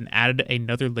meniscus and added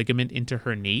another ligament into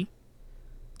her knee.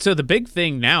 So the big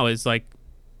thing now is, like,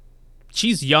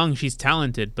 she's young, she's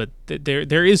talented, but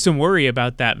there is some worry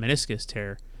about that meniscus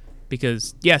tear.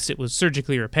 Because, yes, it was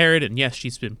surgically repaired, and yes,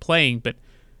 she's been playing, but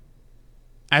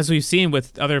as we've seen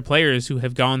with other players who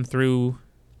have gone through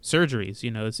surgeries,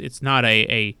 it's not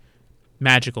a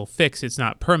magical fix. It's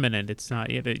not permanent. It's not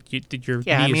your knee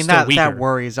is still weaker. That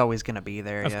worry is always going to be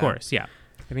there. Of course, yeah.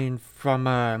 I mean,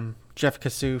 from Jeff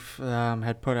Kassouf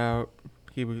had put out,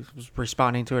 he was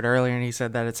responding to it earlier, and he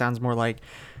said that it sounds more like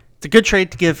it's a good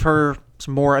trade to give her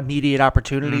some more immediate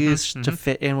opportunities to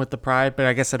fit in with the Pride, but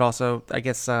I guess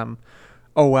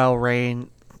OL Reign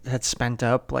had spent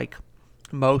up like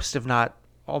most, if not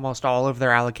almost all, of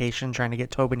their allocation trying to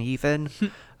get Tobin Heath in.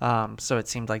 So it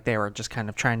seemed like they were just kind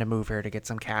of trying to move her to get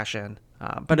some cash in.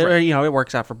 But it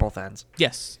works out for both ends.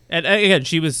 Yes. And again,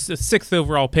 she was a 6th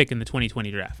overall pick in the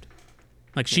 2020 draft.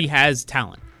 Like, she has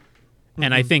talent.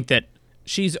 And I think that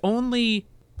she's only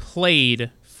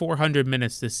played 400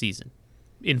 minutes this season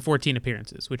in 14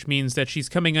 appearances, which means that she's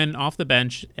coming in off the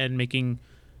bench and making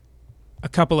a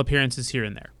couple appearances here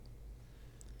and there.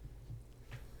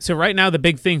 So right now, the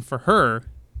big thing for her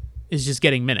is just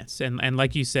getting minutes. And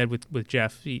like you said with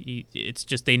Jeff, it's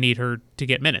just they need her to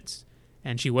get minutes.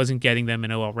 And she wasn't getting them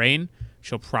in OL Reign.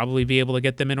 She'll probably be able to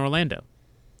get them in Orlando.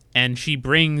 And she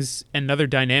brings another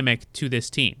dynamic to this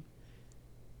team.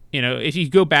 You know, if you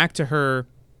go back to her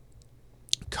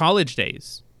college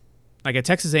days, like at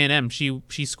Texas A&M,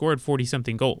 she scored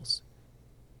 40-something goals.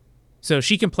 So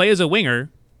she can play as a winger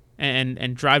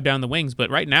and drive down the wings. But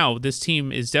right now, this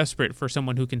team is desperate for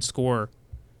someone who can score.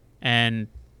 And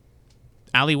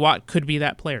Ali Watt could be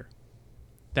that player.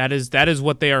 That is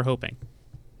what they are hoping.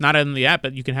 Not only that,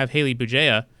 but you can have Haley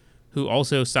Bujea, who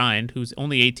also signed, who's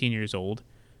only 18 years old,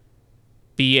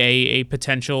 be a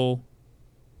potential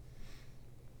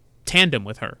tandem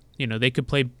with her. You know, they could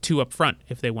play two up front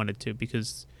if they wanted to,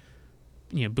 because,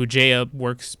 you know, Bujea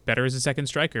works better as a second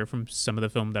striker from some of the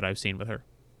film that I've seen with her.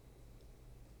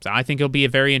 So I think it'll be a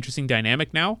very interesting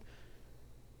dynamic now.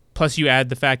 Plus, you add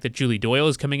the fact that Julie Doyle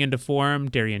is coming into form.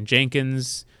 Darian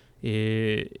Jenkins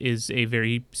is a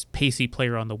very pacey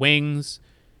player on the wings.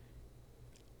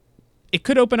 It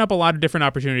could open up a lot of different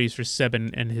opportunities for Seb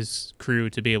and his crew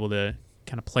to be able to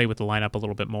kind of play with the lineup a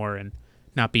little bit more and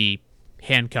not be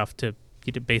handcuffed to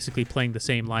basically playing the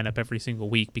same lineup every single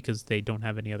week because they don't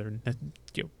have any other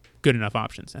good enough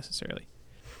options necessarily.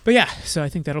 But yeah, so I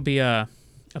think that'll be a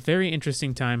very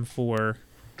interesting time for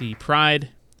the Pride.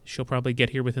 She'll probably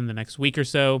get here within the next week or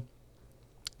so.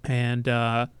 And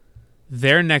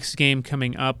their next game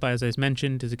coming up, as I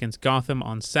mentioned, is against Gotham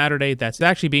on Saturday. That's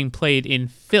actually being played in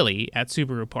Philly at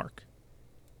Subaru Park.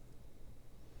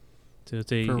 So it's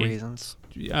for reasons.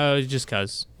 Just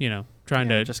because, trying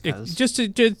to just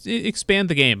to expand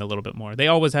the game a little bit more. They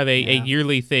always have a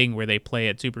yearly thing where they play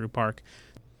at Subaru Park.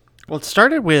 Well, it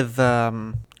started with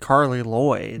Carly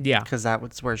Lloyd. Yeah. Because that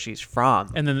was where she's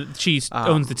from. And then she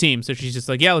owns the team, so she's just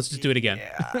like, let's just do it again.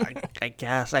 Yeah, I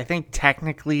guess. I think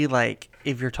technically,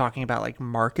 if you're talking about,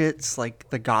 markets,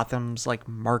 the Gotham's,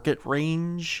 market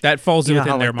range. That falls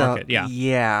within their market, yeah.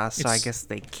 Yeah, so I guess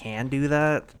they can do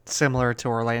that. Similar to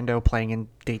Orlando playing in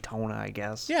Daytona, I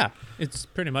guess. Yeah, it's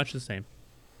pretty much the same.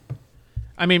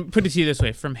 I mean, put it to you this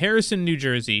way. From Harrison, New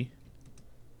Jersey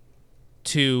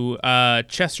to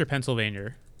Chester,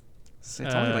 Pennsylvania. It's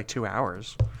only 2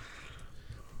 hours.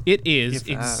 It is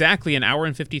exactly an hour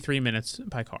and 53 minutes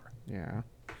by car. Yeah.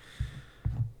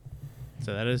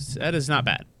 So that is not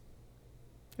bad.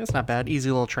 It's not bad. Easy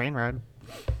little train ride.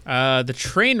 The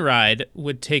train ride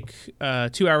would take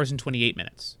 2 hours and 28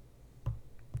 minutes.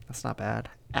 That's not bad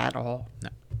at all. No.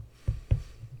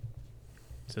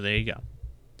 So there you go.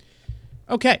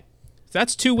 Okay. So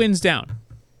that's 2 wins down.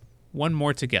 1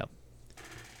 more to go.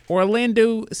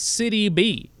 Orlando City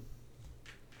B.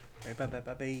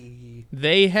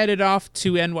 They headed off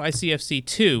to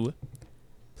NYCFC II,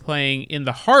 playing in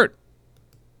the heart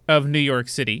of New York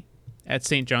City at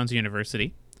St. John's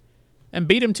University, and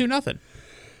beat them 2-0.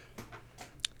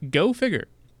 Go figure.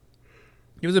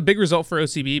 It was a big result for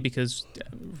OCB because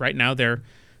right now they're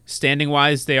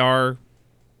standing-wise, they are,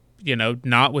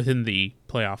 not within the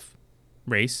playoff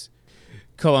race.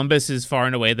 Columbus is far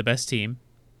and away the best team,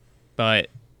 but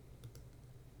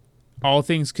all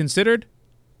things considered,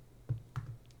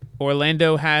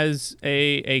 Orlando has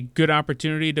a good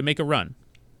opportunity to make a run.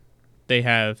 They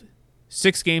have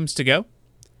 6 games to go.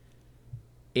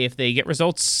 If they get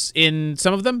results in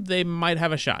some of them, they might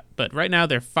have a shot. But right now,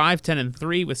 they're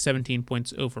 5-10-3 with 17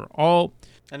 points overall.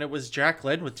 And it was Jack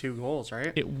Lynn with 2 goals,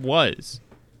 right? It was.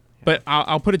 But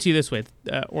I'll put it to you this way.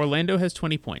 Orlando has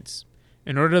 20 points.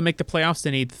 In order to make the playoffs, they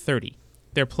need 30.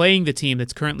 They're playing the team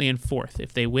that's currently in 4th.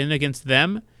 If they win against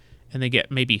them and they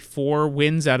get maybe 4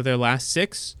 wins out of their last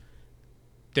 6,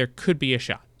 there could be a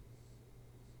shot.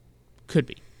 Could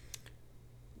be.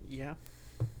 Yeah.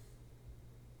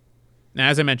 Now,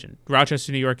 as I mentioned,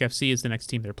 Rochester, New York FC is the next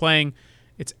team they're playing.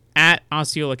 It's at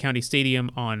Osceola County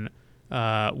Stadium on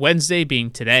Wednesday, being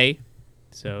today.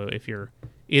 So if you're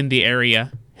in the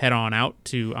area, head on out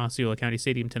to Osceola County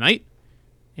Stadium tonight,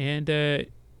 and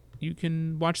you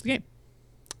can watch the game.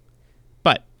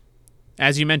 But,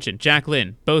 as you mentioned, Jack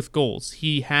Lynn, both goals.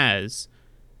 He has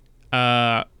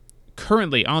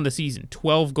currently on the season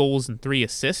 12 goals and 3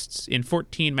 assists in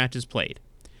 14 matches played,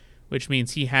 which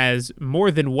means he has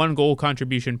more than 1 goal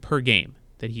contribution per game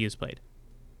that he has played.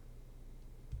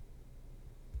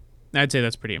 I'd say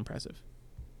that's pretty impressive.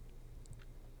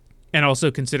 And also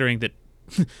considering that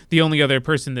the only other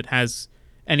person that has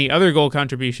Any other goal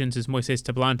contributions is Moises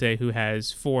Tablante, who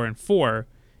has 4 and 4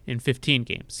 in 15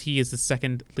 games. He is the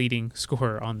second leading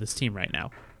scorer on this team right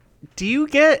now. Do you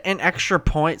get an extra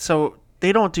point? So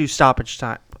they don't do stoppage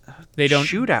time. They don't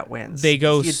shootout wins. They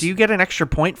go. Do you get an extra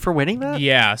point for winning that?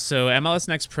 Yeah. So MLS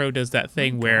Next Pro does that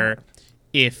thing where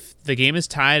if the game is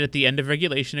tied at the end of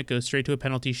regulation, it goes straight to a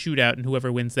penalty shootout, and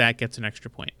whoever wins that gets an extra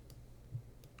point.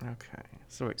 Okay.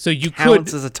 So you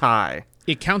counts as a tie.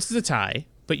 It counts as a tie,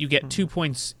 but you get 2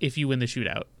 points if you win the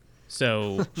shootout.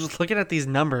 So just looking at these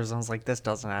numbers, I was like, this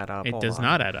doesn't add up. It does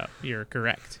not add up. You're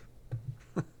correct.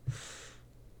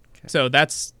 So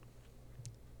that's,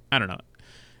 I don't know.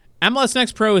 MLS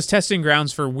Next Pro is testing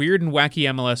grounds for weird and wacky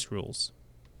MLS rules.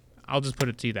 I'll just put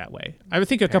it to you that way. I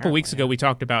think a couple weeks ago we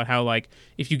talked about how, like,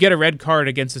 if you get a red card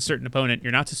against a certain opponent,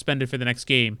 you're not suspended for the next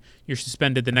game. You're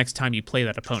suspended the next time you play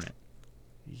that opponent.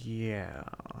 Yeah.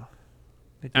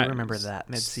 I do remember that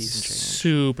mid-season change.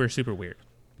 Super, super weird.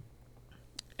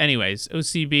 Anyways,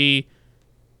 OCB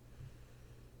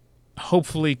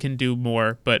hopefully can do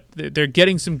more, but they're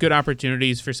getting some good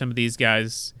opportunities for some of these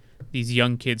guys, these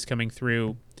young kids coming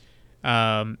through.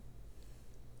 They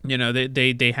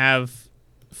have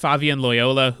Fabian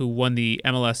Loyola, who won the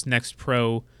MLS Next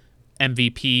Pro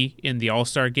MVP in the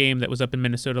All-Star game that was up in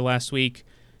Minnesota last week.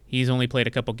 He's only played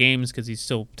a couple games because he's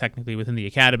still technically within the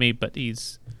academy, but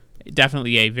he's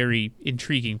definitely a very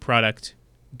intriguing product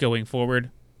going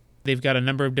forward. They've got a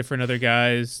number of different other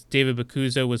guys. David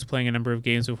Bakuzo was playing a number of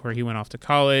games before he went off to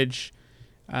college.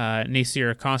 Nasir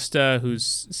Acosta,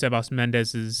 who's Sebas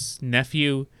Mendez's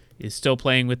nephew, is still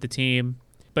playing with the team.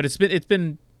 But it's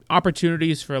been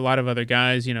opportunities for a lot of other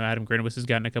guys. Adam Grinowitz has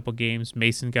gotten a couple games.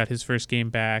 Mason got his first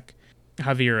game back.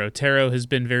 Javier Otero has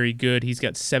been very good. He's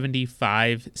got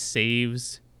 75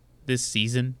 saves this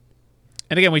season.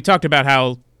 And again, we talked about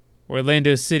how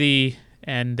Orlando City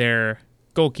and their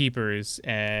goalkeepers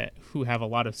who have a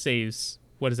lot of saves.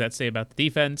 What does that say about the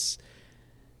defense?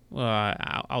 Well,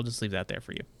 I'll just leave that there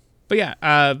for you. But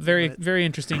yeah, very, very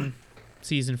interesting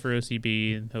season for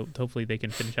OCB, and hopefully they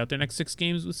can finish out their next 6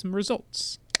 games with some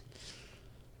results.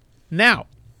 Now,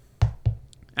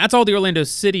 that's all the Orlando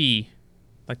City,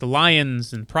 like the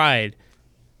Lions and Pride.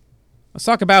 Let's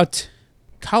talk about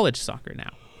college soccer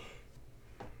now.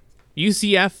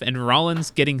 UCF and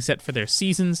Rollins getting set for their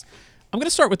seasons. I'm going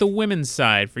to start with the women's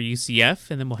side for UCF,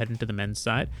 and then we'll head into the men's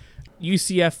side.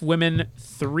 UCF women,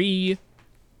 3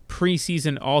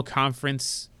 preseason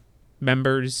all-conference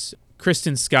members,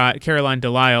 Kristen Scott, Caroline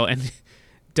Delisle, and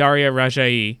Daria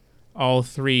Rajai, all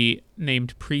 3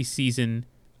 named preseason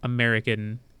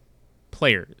American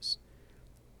players.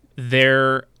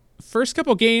 Their first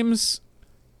couple games,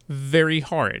 very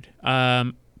hard.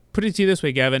 Put it to you this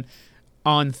way, Gavin.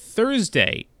 On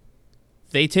Thursday,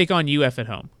 they take on UF at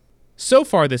home. So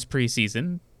far this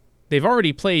preseason, they've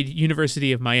already played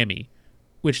University of Miami,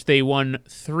 which they won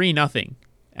 3-0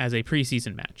 as a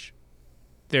preseason match.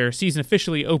 Their season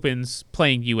officially opens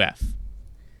playing UF,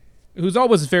 who's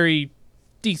always very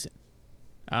decent.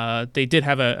 They did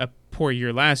have a poor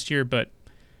year last year, but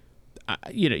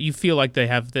you feel like they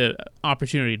have the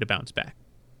opportunity to bounce back,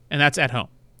 and that's at home.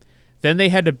 Then they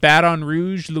had to Baton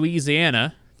Rouge,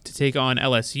 Louisiana, to take on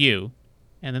LSU,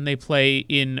 and then they play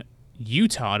in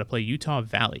Utah to play Utah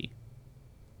Valley.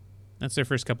 That's their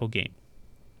first couple games.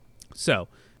 So,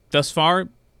 thus far,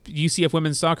 UCF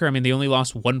women's soccer, they only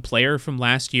lost 1 player from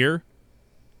last year.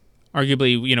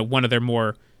 Arguably, one of their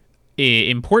more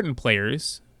important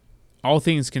players. All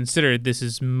things considered, this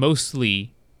is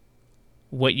mostly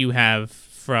what you have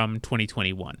from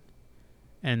 2021.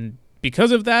 And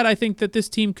because of that, I think that this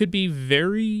team could be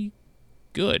very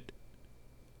good.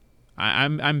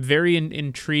 I'm very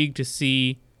intrigued to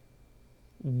see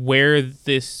where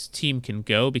this team can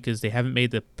go, because they haven't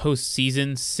made the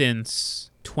postseason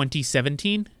since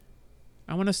 2017,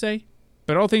 I want to say.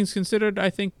 But all things considered,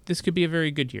 I think this could be a very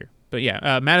good year. But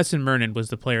yeah, Madison Mernon was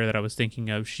the player that I was thinking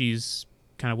of. She's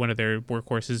kind of one of their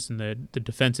workhorses in the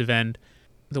defensive end.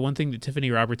 The one thing that Tiffany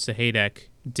Roberts-Sahedek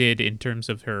did in terms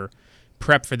of her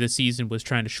prep for this season was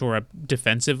trying to shore up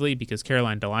defensively, because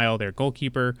Caroline Delisle, their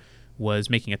goalkeeper,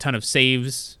 was making a ton of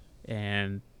saves,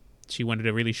 and she wanted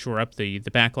to really shore up the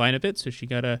back line a bit, so she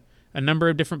got a number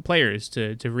of different players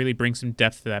to really bring some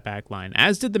depth to that back line,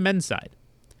 as did the men's side,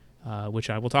 which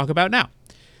I will talk about now.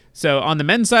 So on the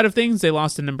men's side of things, they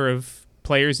lost a number of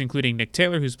players, including Nick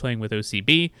Taylor, who's playing with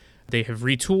OCB. They have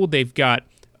retooled. They've got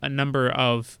a number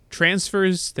of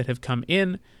transfers that have come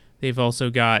in. They've also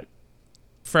got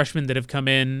freshmen that have come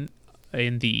in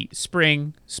the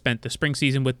spring, spent the spring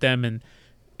season with them, and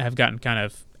have gotten kind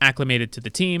of acclimated to the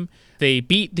team. They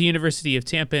beat the University of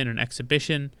Tampa in an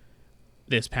exhibition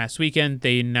this past weekend.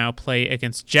 They now play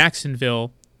against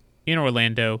Jacksonville in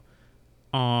Orlando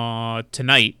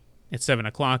tonight at 7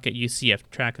 o'clock at UCF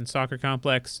Track and Soccer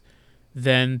Complex.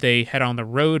 Then they head on the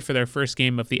road for their first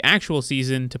game of the actual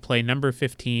season to play number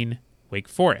 15 Wake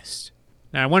Forest.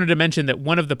 Now, I wanted to mention that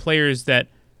one of the players that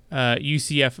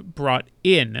UCF brought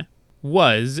in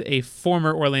was a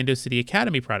former Orlando City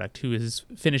Academy product who is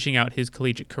finishing out his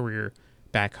collegiate career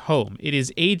back home. It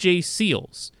is AJ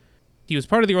Seals. He was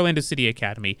part of the Orlando City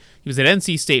Academy. He was at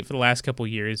NC State for the last couple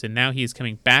years, and now he is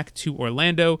coming back to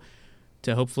Orlando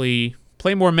to hopefully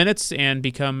play more minutes and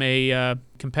become a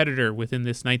competitor within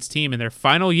this Knights team in their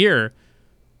final year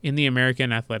in the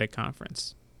American Athletic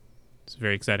Conference. It's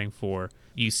very exciting for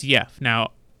UCF.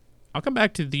 Now, I'll come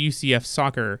back to the UCF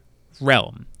soccer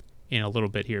realm in a little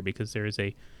bit here because there is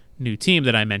a new team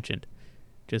that I mentioned,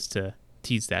 just to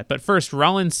tease that. But first,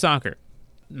 Rollins soccer.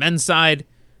 Men's side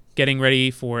getting ready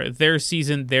for their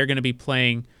season. They're going to be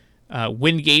playing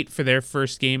Wingate for their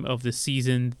first game of the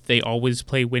season. They always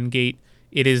play Wingate.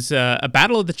 It is a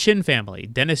battle of the Chin family.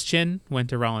 Dennis Chin went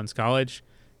to Rollins College,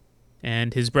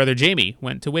 and his brother Jamie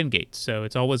went to Wingate. So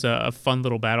it's always a fun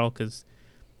little battle because,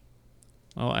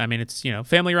 well, I mean, it's,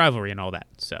 family rivalry and all that.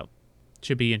 So it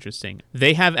should be interesting.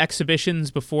 They have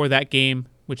exhibitions before that game,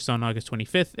 which is on August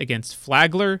 25th, against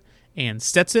Flagler and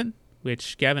Stetson,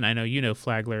 which, Gavin, I know you know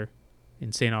Flagler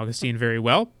in St. Augustine very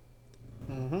well.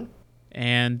 Mm-hmm.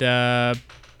 And,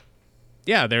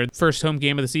 their first home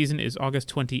game of the season is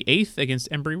August 28th against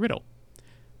Embry-Riddle.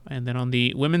 And then on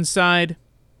the women's side,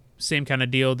 same kind of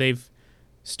deal. They've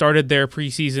started their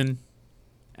preseason.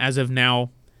 As of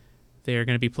now, they're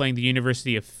going to be playing the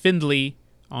University of Findlay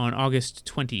on August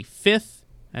 25th.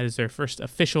 That is their first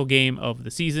official game of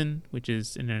the season, which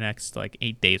is in the next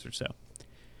 8 days or so.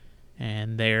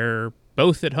 And they're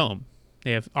both at home.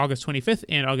 They have August 25th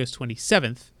and August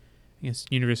 27th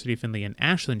against University of Findlay and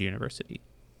Ashland University.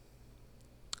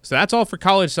 So that's all for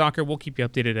college soccer. We'll keep you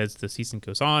updated as the season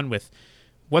goes on with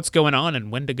what's going on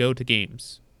and when to go to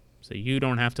games, so you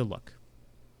don't have to look.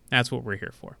 That's what we're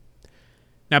here for.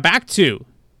 Now back to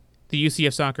the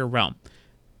UCF soccer realm.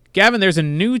 Gavin, there's a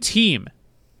new team.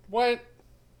 What?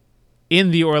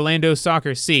 In the Orlando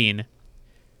soccer scene,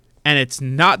 and it's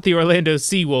not the Orlando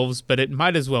Seawolves, but it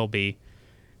might as well be.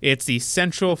 It's the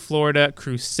Central Florida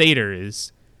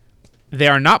Crusaders. They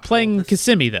are not playing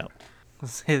Kissimmee, though.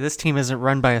 Hey, this team isn't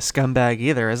run by a scumbag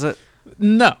either, is it?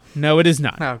 No, it is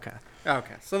not.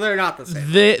 Okay. So they're not the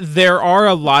same. There are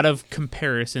a lot of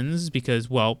comparisons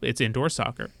because, well, it's indoor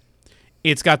soccer.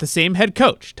 It's got the same head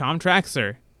coach. Tom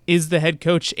Traxler is the head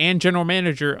coach and general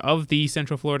manager of the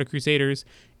Central Florida Crusaders,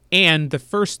 and the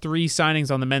first three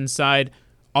signings on the men's side,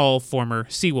 all former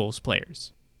Seawolves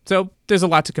players. So there's a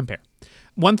lot to compare.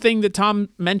 One thing that Tom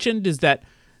mentioned is that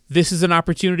this is an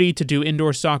opportunity to do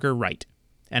indoor soccer right.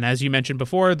 And as you mentioned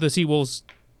before, the Seawolves,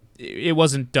 it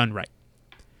wasn't done right.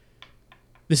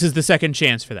 This is the second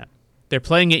chance for them. They're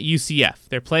playing at UCF.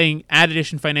 They're playing at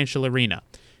Addition Financial Arena.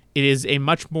 It is a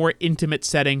much more intimate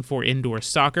setting for indoor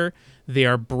soccer. They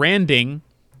are branding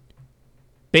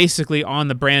basically on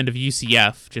the brand of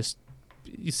UCF, just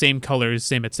same colors,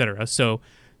 same etc. So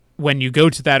when you go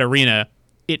to that arena,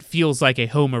 it feels like a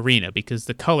home arena because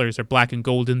the colors are black and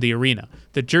gold in the arena.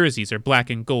 The jerseys are black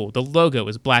and gold. The logo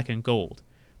is black and gold.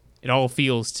 It all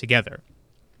feels together.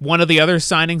 One of the other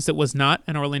signings that was not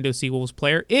an Orlando Seawolves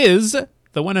player is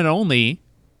the one and only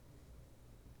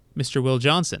Mr. Will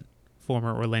Johnson,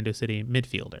 former Orlando City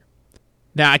midfielder.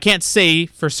 Now, I can't say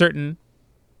for certain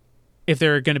if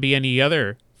there are going to be any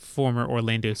other former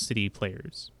Orlando City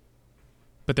players,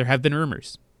 but there have been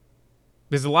rumors.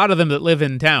 There's a lot of them that live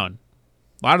in town.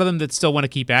 A lot of them that still want to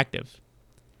keep active.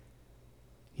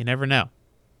 You never know.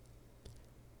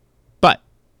 But,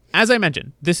 as I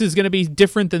mentioned, this is going to be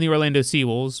different than the Orlando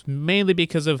Seawolves, mainly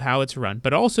because of how it's run,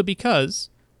 but also because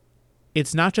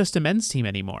it's not just a men's team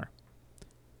anymore.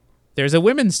 There's a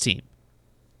women's team.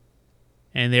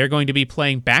 And they're going to be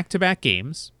playing back-to-back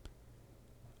games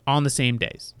on the same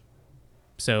days.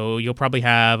 So you'll probably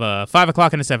have a 5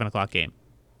 o'clock and a 7 o'clock game.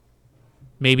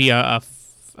 Maybe a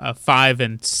 5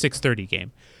 and 6:30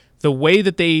 game. The way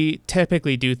that they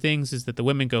typically do things is that the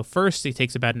women go first. It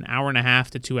takes about an hour and a half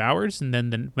to 2 hours, and then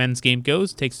the men's game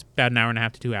goes. It takes about an hour and a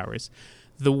half to 2 hours.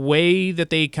 The way that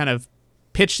they kind of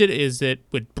pitched it is it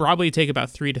would probably take about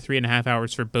 3 to 3.5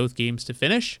 hours for both games to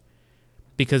finish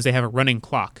because they have a running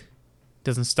clock. It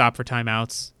doesn't stop for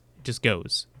timeouts. It just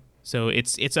goes. So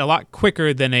it's a lot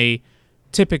quicker than a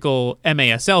typical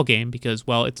MASL game because,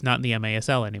 well, it's not in the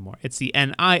MASL anymore. It's the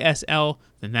NISL,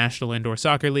 the National Indoor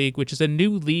Soccer League, which is a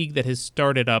new league that has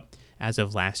started up as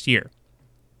of last year.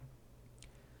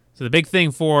 So the big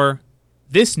thing for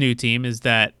this new team is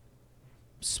that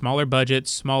smaller budget,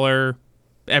 smaller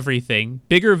everything,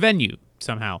 bigger venue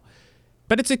somehow.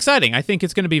 But it's exciting. I think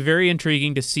it's going to be very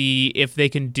intriguing to see if they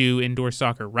can do indoor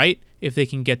soccer right, if they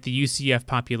can get the UCF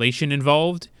population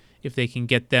involved, if they can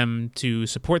get them to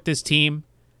support this team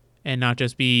and not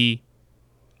just be,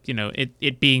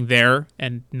 it being there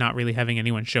and not really having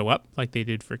anyone show up like they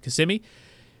did for Kissimmee.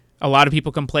 A lot of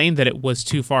people complained that it was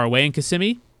too far away in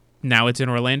Kissimmee. Now it's in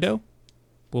Orlando.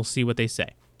 We'll see what they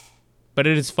say. But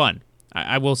it is fun.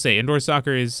 I will say indoor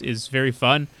soccer is very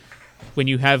fun. When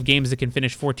you have games that can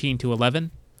finish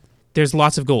 14-11, there's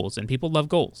lots of goals, and people love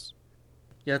goals.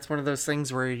 Yeah, it's one of those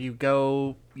things where you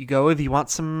go if you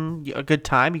want a good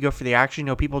time, you go for the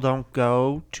action. People don't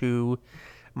go to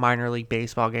minor league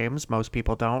baseball games. Most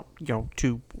people don't,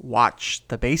 to watch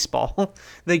the baseball.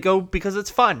 They go because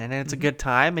it's fun and it's a good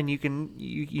time, and you can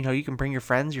bring your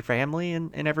friends, your family,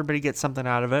 and everybody gets something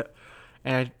out of it.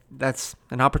 And that's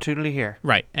an opportunity here.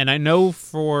 Right. And I know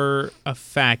for a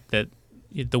fact that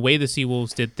the way the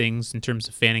Seawolves did things in terms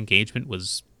of fan engagement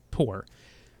was poor.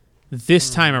 This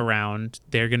time around,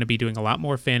 they're going to be doing a lot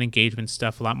more fan engagement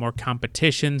stuff, a lot more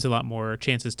competitions, a lot more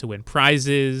chances to win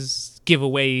prizes,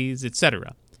 giveaways,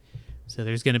 etc. So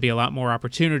there's going to be a lot more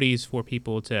opportunities for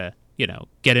people to,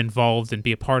 get involved and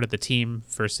be a part of the team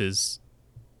versus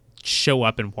show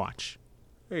up and watch.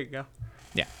 There you go.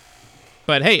 Yeah.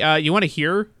 But hey, you want to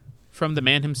hear from the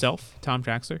man himself, Tom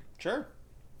Traxler? Sure.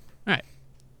 All right.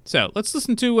 So let's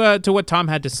listen to what Tom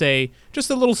had to say, just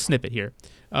a little snippet here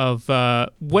of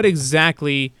what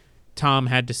exactly Tom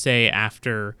had to say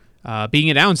after being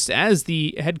announced as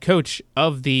the head coach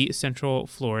of the Central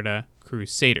Florida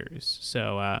Crusaders.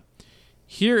 So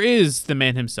here is the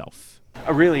man himself.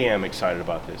 I really am excited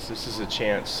about this. This is a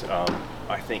chance,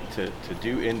 I think, to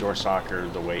do indoor soccer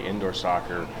the way indoor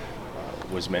soccer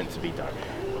was meant to be done.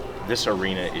 This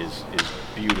arena is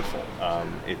beautiful.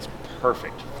 It's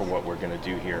perfect for what we're going to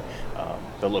do here.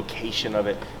 The location of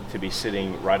it, to be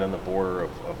sitting right on the border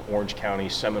of Orange County,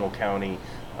 Seminole County,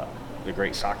 the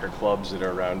great soccer clubs that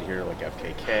are around here like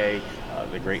FKK,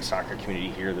 the great soccer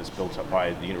community here that's built up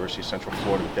by the University of Central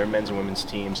Florida with their men's and women's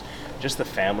teams, just the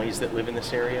families that live in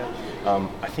this area.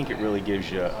 I think it really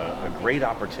gives you a great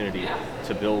opportunity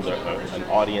to build an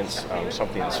audience,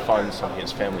 something that's fun, something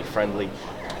that's family friendly.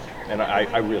 And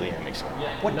I really am excited.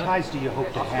 What ties do you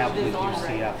hope to have with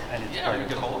UCF and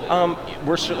its partners?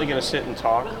 We're certainly going to sit and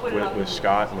talk with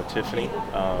Scott and with Tiffany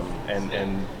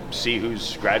and see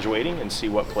who's graduating and see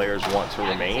what players want to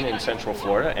remain in Central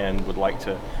Florida and would like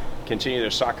to continue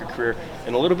their soccer career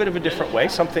in a little bit of a different way,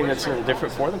 something that's a little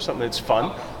different for them, something that's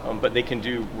fun, but they can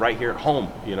do right here at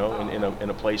home, in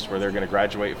a place where they're going to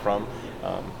graduate from.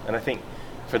 And I think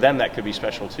for them that could be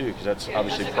special too, because that's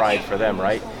obviously pride for them,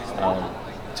 right?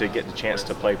 To get the chance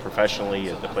to play professionally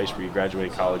at the place where you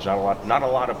graduated college. Not a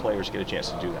lot of players get a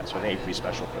chance to do that, so I think it could be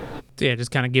special for them. Yeah,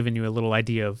 just kind of giving you a little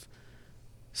idea of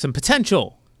some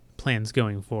potential plans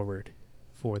going forward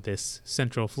for this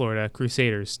Central Florida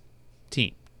Crusaders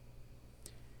team.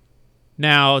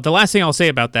 Now, the last thing I'll say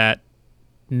about that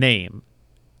name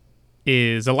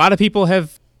is a lot of people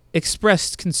have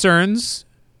expressed concerns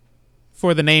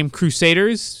for the name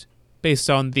Crusaders based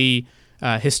on the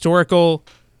historical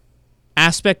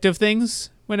aspect of things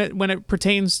when it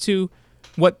pertains to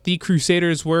what the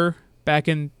Crusaders were back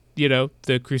in the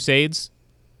Crusades.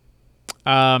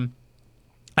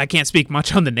 I can't speak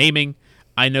much on the naming.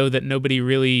 I know that nobody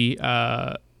really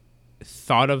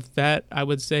thought of that, I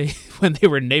would say, when they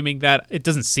were naming that. It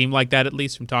doesn't seem like that, at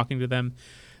least from talking to them.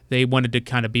 They wanted to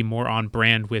kind of be more on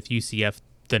brand with UCF,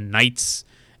 the Knights,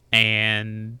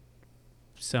 and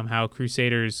somehow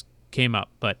Crusaders came up.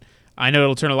 But I know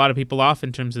it'll turn a lot of people off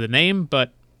in terms of the name,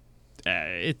 but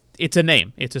it's a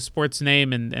name. It's a sports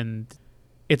name, and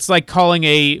it's like calling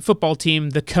a football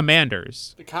team the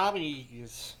Commanders. The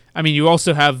Commies. I mean, you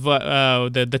also have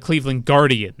the Cleveland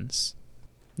Guardians.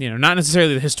 Not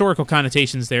necessarily the historical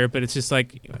connotations there, but it's just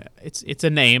like it's a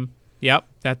name. Yep,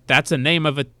 that's a name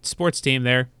of a sports team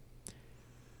there.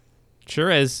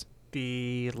 Sure is.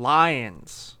 The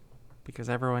Lions, because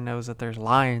everyone knows that there's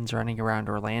lions running around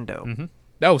Orlando. Mm-hmm.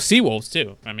 Oh, Seawolves,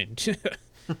 too. I mean...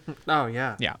 Oh,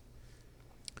 yeah. Yeah.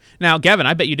 Now, Gavin,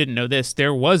 I bet you didn't know this.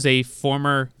 There was a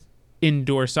former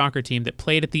indoor soccer team that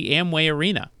played at the Amway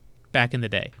Arena back in the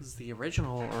day. It was the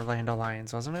original Orlando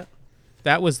Lions, wasn't it?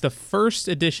 That was the first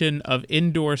edition of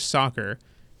indoor soccer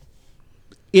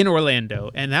in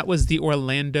Orlando, and that was the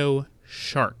Orlando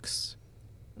Sharks.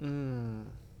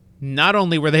 Not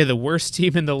only were they the worst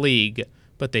team in the league,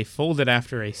 but they folded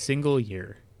after a single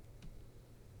year.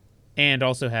 And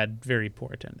also had very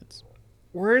poor attendance.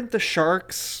 Weren't the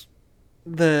Sharks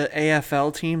the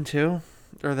AFL team too?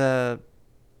 or the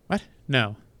What?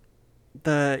 No.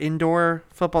 the indoor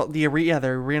football, the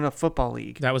Arena Football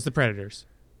League. That was the Predators.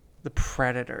 The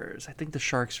Predators. I think the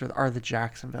Sharks are the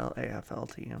Jacksonville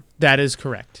AFL team. That is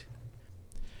correct.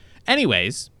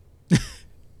 Anyways,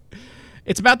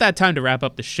 it's about that time to wrap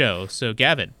up the show. So,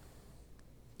 Gavin,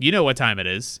 you know what time it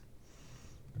is.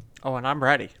 Oh, and I'm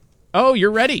ready. Oh,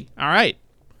 you're ready. All right.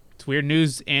 It's weird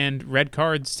news and red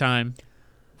cards time.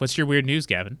 What's your weird news,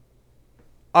 Gavin?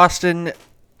 Austin,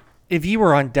 if you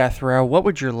were on death row, what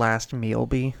would your last meal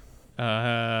be?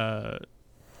 It's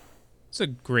a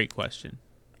great question.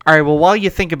 All right, well, while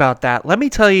you think about that, let me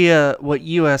tell you what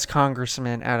U.S.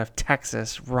 Congressman out of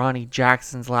Texas, Ronnie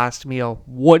Jackson's last meal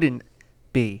wouldn't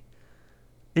be.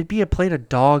 It'd be a plate of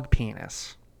dog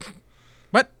penis.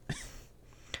 What?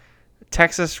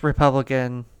 Texas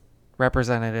Republican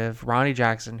Representative Ronnie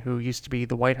Jackson, who used to be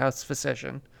the White House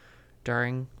physician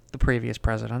during the previous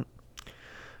president,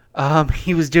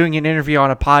 he was doing an interview on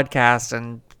a podcast,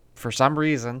 and for some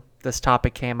reason, this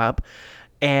topic came up,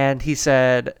 and he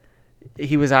said...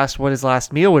 He was asked what his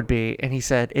last meal would be, and he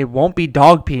said, "It won't be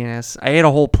dog penis. I ate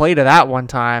a whole plate of that one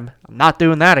time. I'm not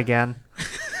doing that again."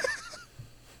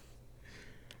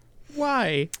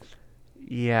 Why?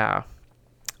 Yeah.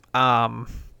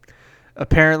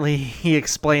 Apparently, he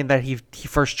explained that he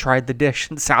first tried the dish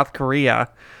in South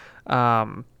Korea,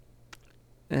 and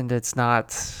it's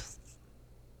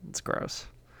gross.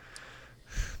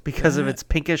 Because of its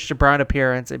pinkish to brown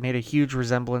appearance, it made a huge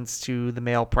resemblance to the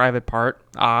male private part.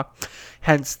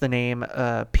 Hence the name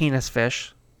penis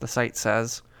fish, the site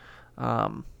says,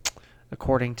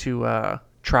 according to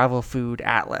Travel Food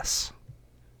Atlas.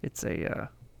 It's a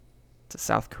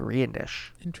South Korean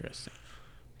dish. Interesting.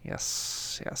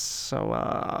 Yes. So,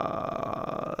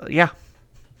 yeah.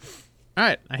 All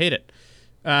right. I hate it.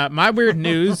 My weird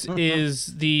news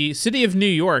is the city of New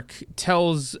York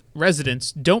tells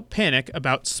residents don't panic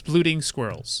about splooting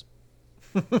squirrels.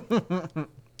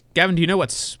 Gavin, do you know what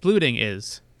splooting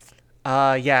is?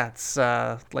 Yeah, it's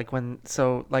like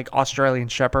Australian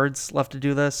shepherds love to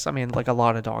do this. I mean, like a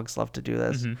lot of dogs love to do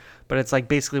this. Mm-hmm. But it's like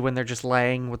basically when they're just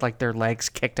laying with like their legs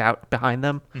kicked out behind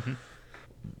them. Mm-hmm.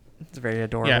 It's very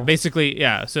adorable. Yeah, basically,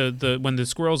 yeah. So when the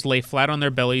squirrels lay flat on their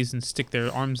bellies and stick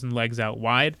their arms and legs out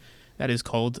wide, that is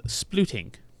called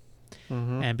splooting.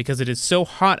 Mm-hmm. And because it is so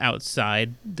hot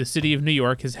outside, the city of New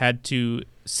York has had to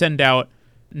send out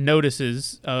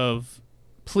notices of,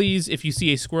 please, if you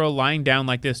see a squirrel lying down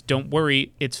like this, don't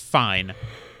worry, it's fine.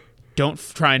 Don't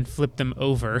try and flip them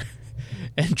over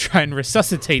and try and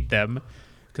resuscitate them.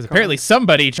 Because apparently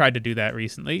somebody tried to do that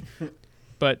recently.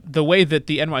 But the way that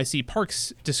the NYC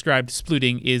Parks described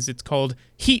splooting is it's called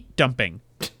heat dumping.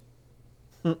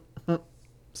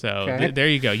 So there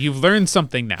you go. You've learned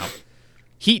something now.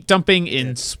 Heat dumping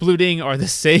and splooting are the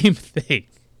same thing.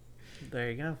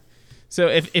 There you go. So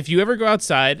if you ever go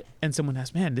outside and someone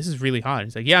asks, man, this is really hot.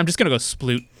 He's like, yeah, I'm just going to go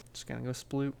sploot. Just going to go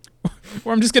sploot.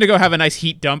 Or I'm just going to go have a nice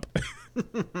heat dump.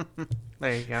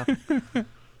 There you go.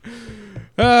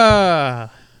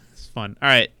 It's fun. All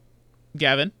right,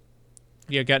 Gavin,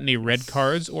 you got any red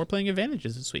cards or playing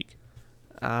advantages this week?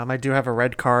 I do have a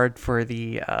red card for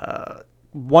the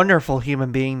wonderful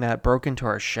human being that broke into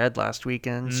our shed last week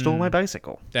and stole my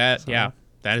bicycle. That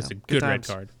is a good red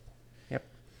card. Yep.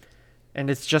 And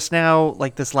it's just now,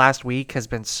 like this last week has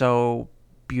been so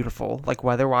beautiful, like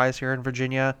weather-wise here in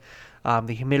Virginia.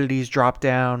 The humidity's dropped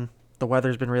down. The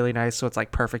weather's been really nice, so it's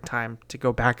like perfect time to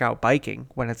go back out biking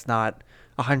when it's not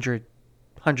 100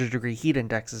 degree heat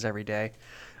indexes every day.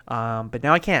 But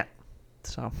now I can't.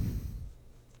 So I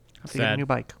have to get a new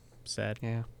bike. Sad.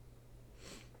 Yeah.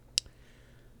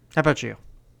 How about you?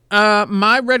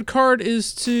 My red card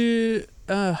is to,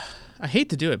 I hate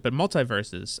to do it, but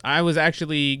multiverses. I was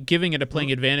actually giving it a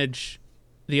playing advantage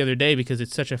the other day because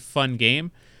it's such a fun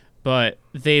game, but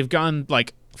they've gone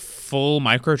like full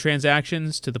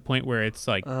microtransactions to the point where it's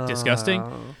like disgusting.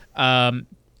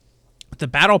 The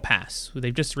Battle Pass,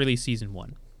 they've just released Season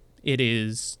 1. It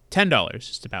is $10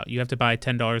 just about. You have to buy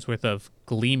 $10 worth of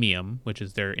Gleamium, which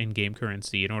is their in-game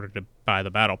currency, in order to buy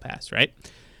the Battle Pass, right?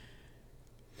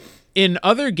 In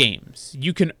other games,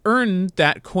 you can earn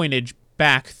that coinage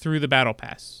back through the Battle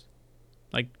Pass.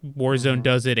 Like Warzone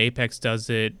does it, Apex does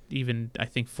it, even I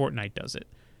think Fortnite does it.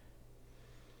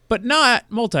 But not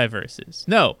multiverses.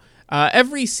 No.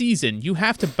 Every season, you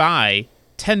have to buy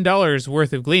 $10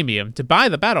 worth of Gleamium to buy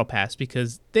the Battle Pass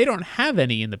because they don't have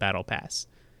any in the Battle Pass.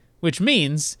 Which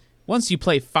means, once you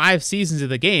play 5 seasons of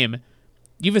the game,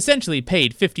 you've essentially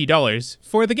paid $50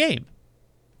 for the game.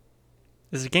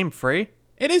 Is the game free?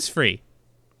 It is free.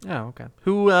 Oh, okay.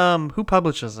 Who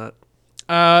publishes it?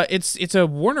 It's a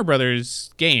Warner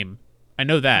Brothers game. I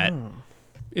know that.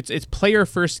 It's player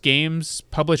first games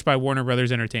published by Warner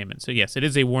Brothers Entertainment. So yes, it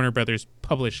is a Warner Brothers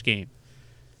published game.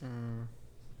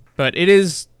 But it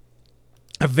is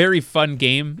a very fun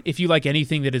game. If you like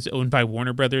anything that is owned by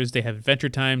Warner Brothers, they have Adventure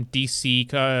Time, DC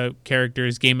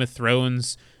characters, Game of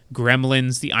Thrones,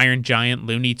 Gremlins, The Iron Giant,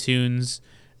 Looney Tunes,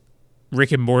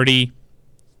 Rick and Morty,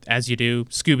 as you do,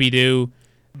 Scooby-Doo,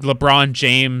 LeBron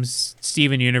James,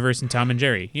 Steven Universe, and Tom and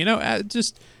Jerry.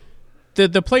 Just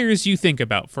the players you think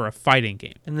about for a fighting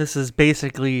game. And this is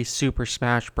basically Super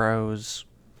Smash Bros.,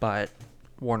 but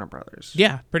Warner Brothers.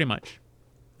 Yeah, pretty much.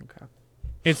 Okay.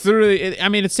 It's literally,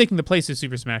 it's taking the place of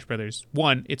Super Smash Brothers.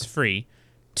 1, it's free.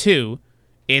 2,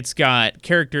 it's got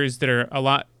characters that are a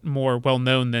lot more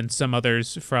well-known than some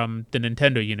others from the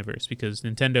Nintendo universe, because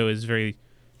Nintendo is very,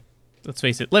 let's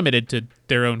face it, limited to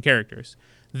their own characters.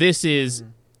 This is,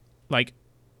 like,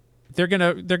 they're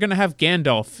gonna have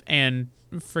Gandalf and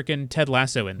freaking Ted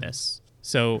Lasso in this.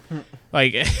 So,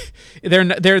 like,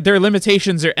 their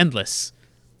limitations are endless.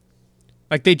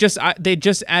 Like, they just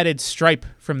added Stripe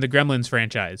from the Gremlins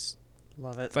franchise.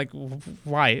 Love it. It's like,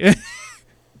 why?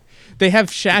 They have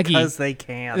Shaggy. Because they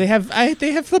can. They have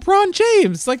LeBron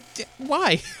James. Like,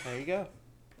 why? There you go.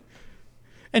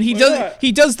 And he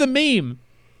does the meme.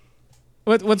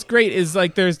 What's great is,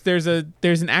 like, there's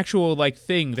an actual, like,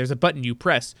 thing. There's a button you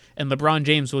press, and LeBron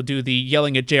James will do the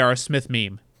yelling at J.R. Smith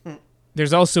meme.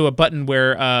 There's also a button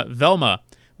where Velma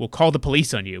will call the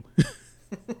police on you.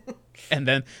 And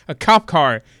then a cop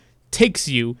car takes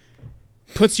you,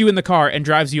 puts you in the car, and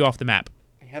drives you off the map.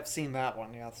 I have seen that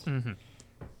one, yes. Mm-hmm.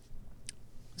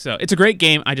 So it's a great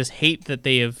game. I just hate that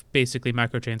they have basically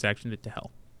microtransactioned it to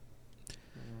hell.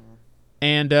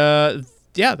 And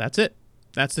yeah, that's it.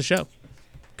 That's the show.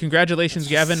 Congratulations,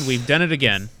 Gavin. We've done it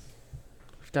again.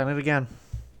 We've done it again.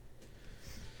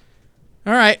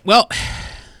 All right. Well,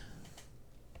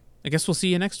 I guess we'll see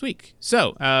you next week.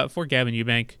 So for Gavin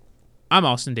Ewbank, I'm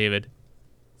Austin David.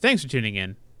 Thanks for tuning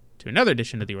in to another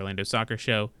edition of the Orlando Soccer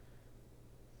Show.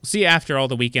 We'll see you after all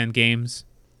the weekend games.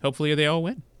 Hopefully they all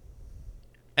win.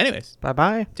 Anyways.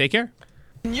 Bye-bye. Take care.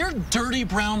 You're dirty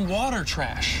brown water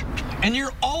trash. And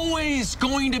you're always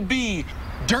going to be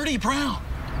dirty brown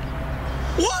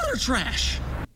water trash.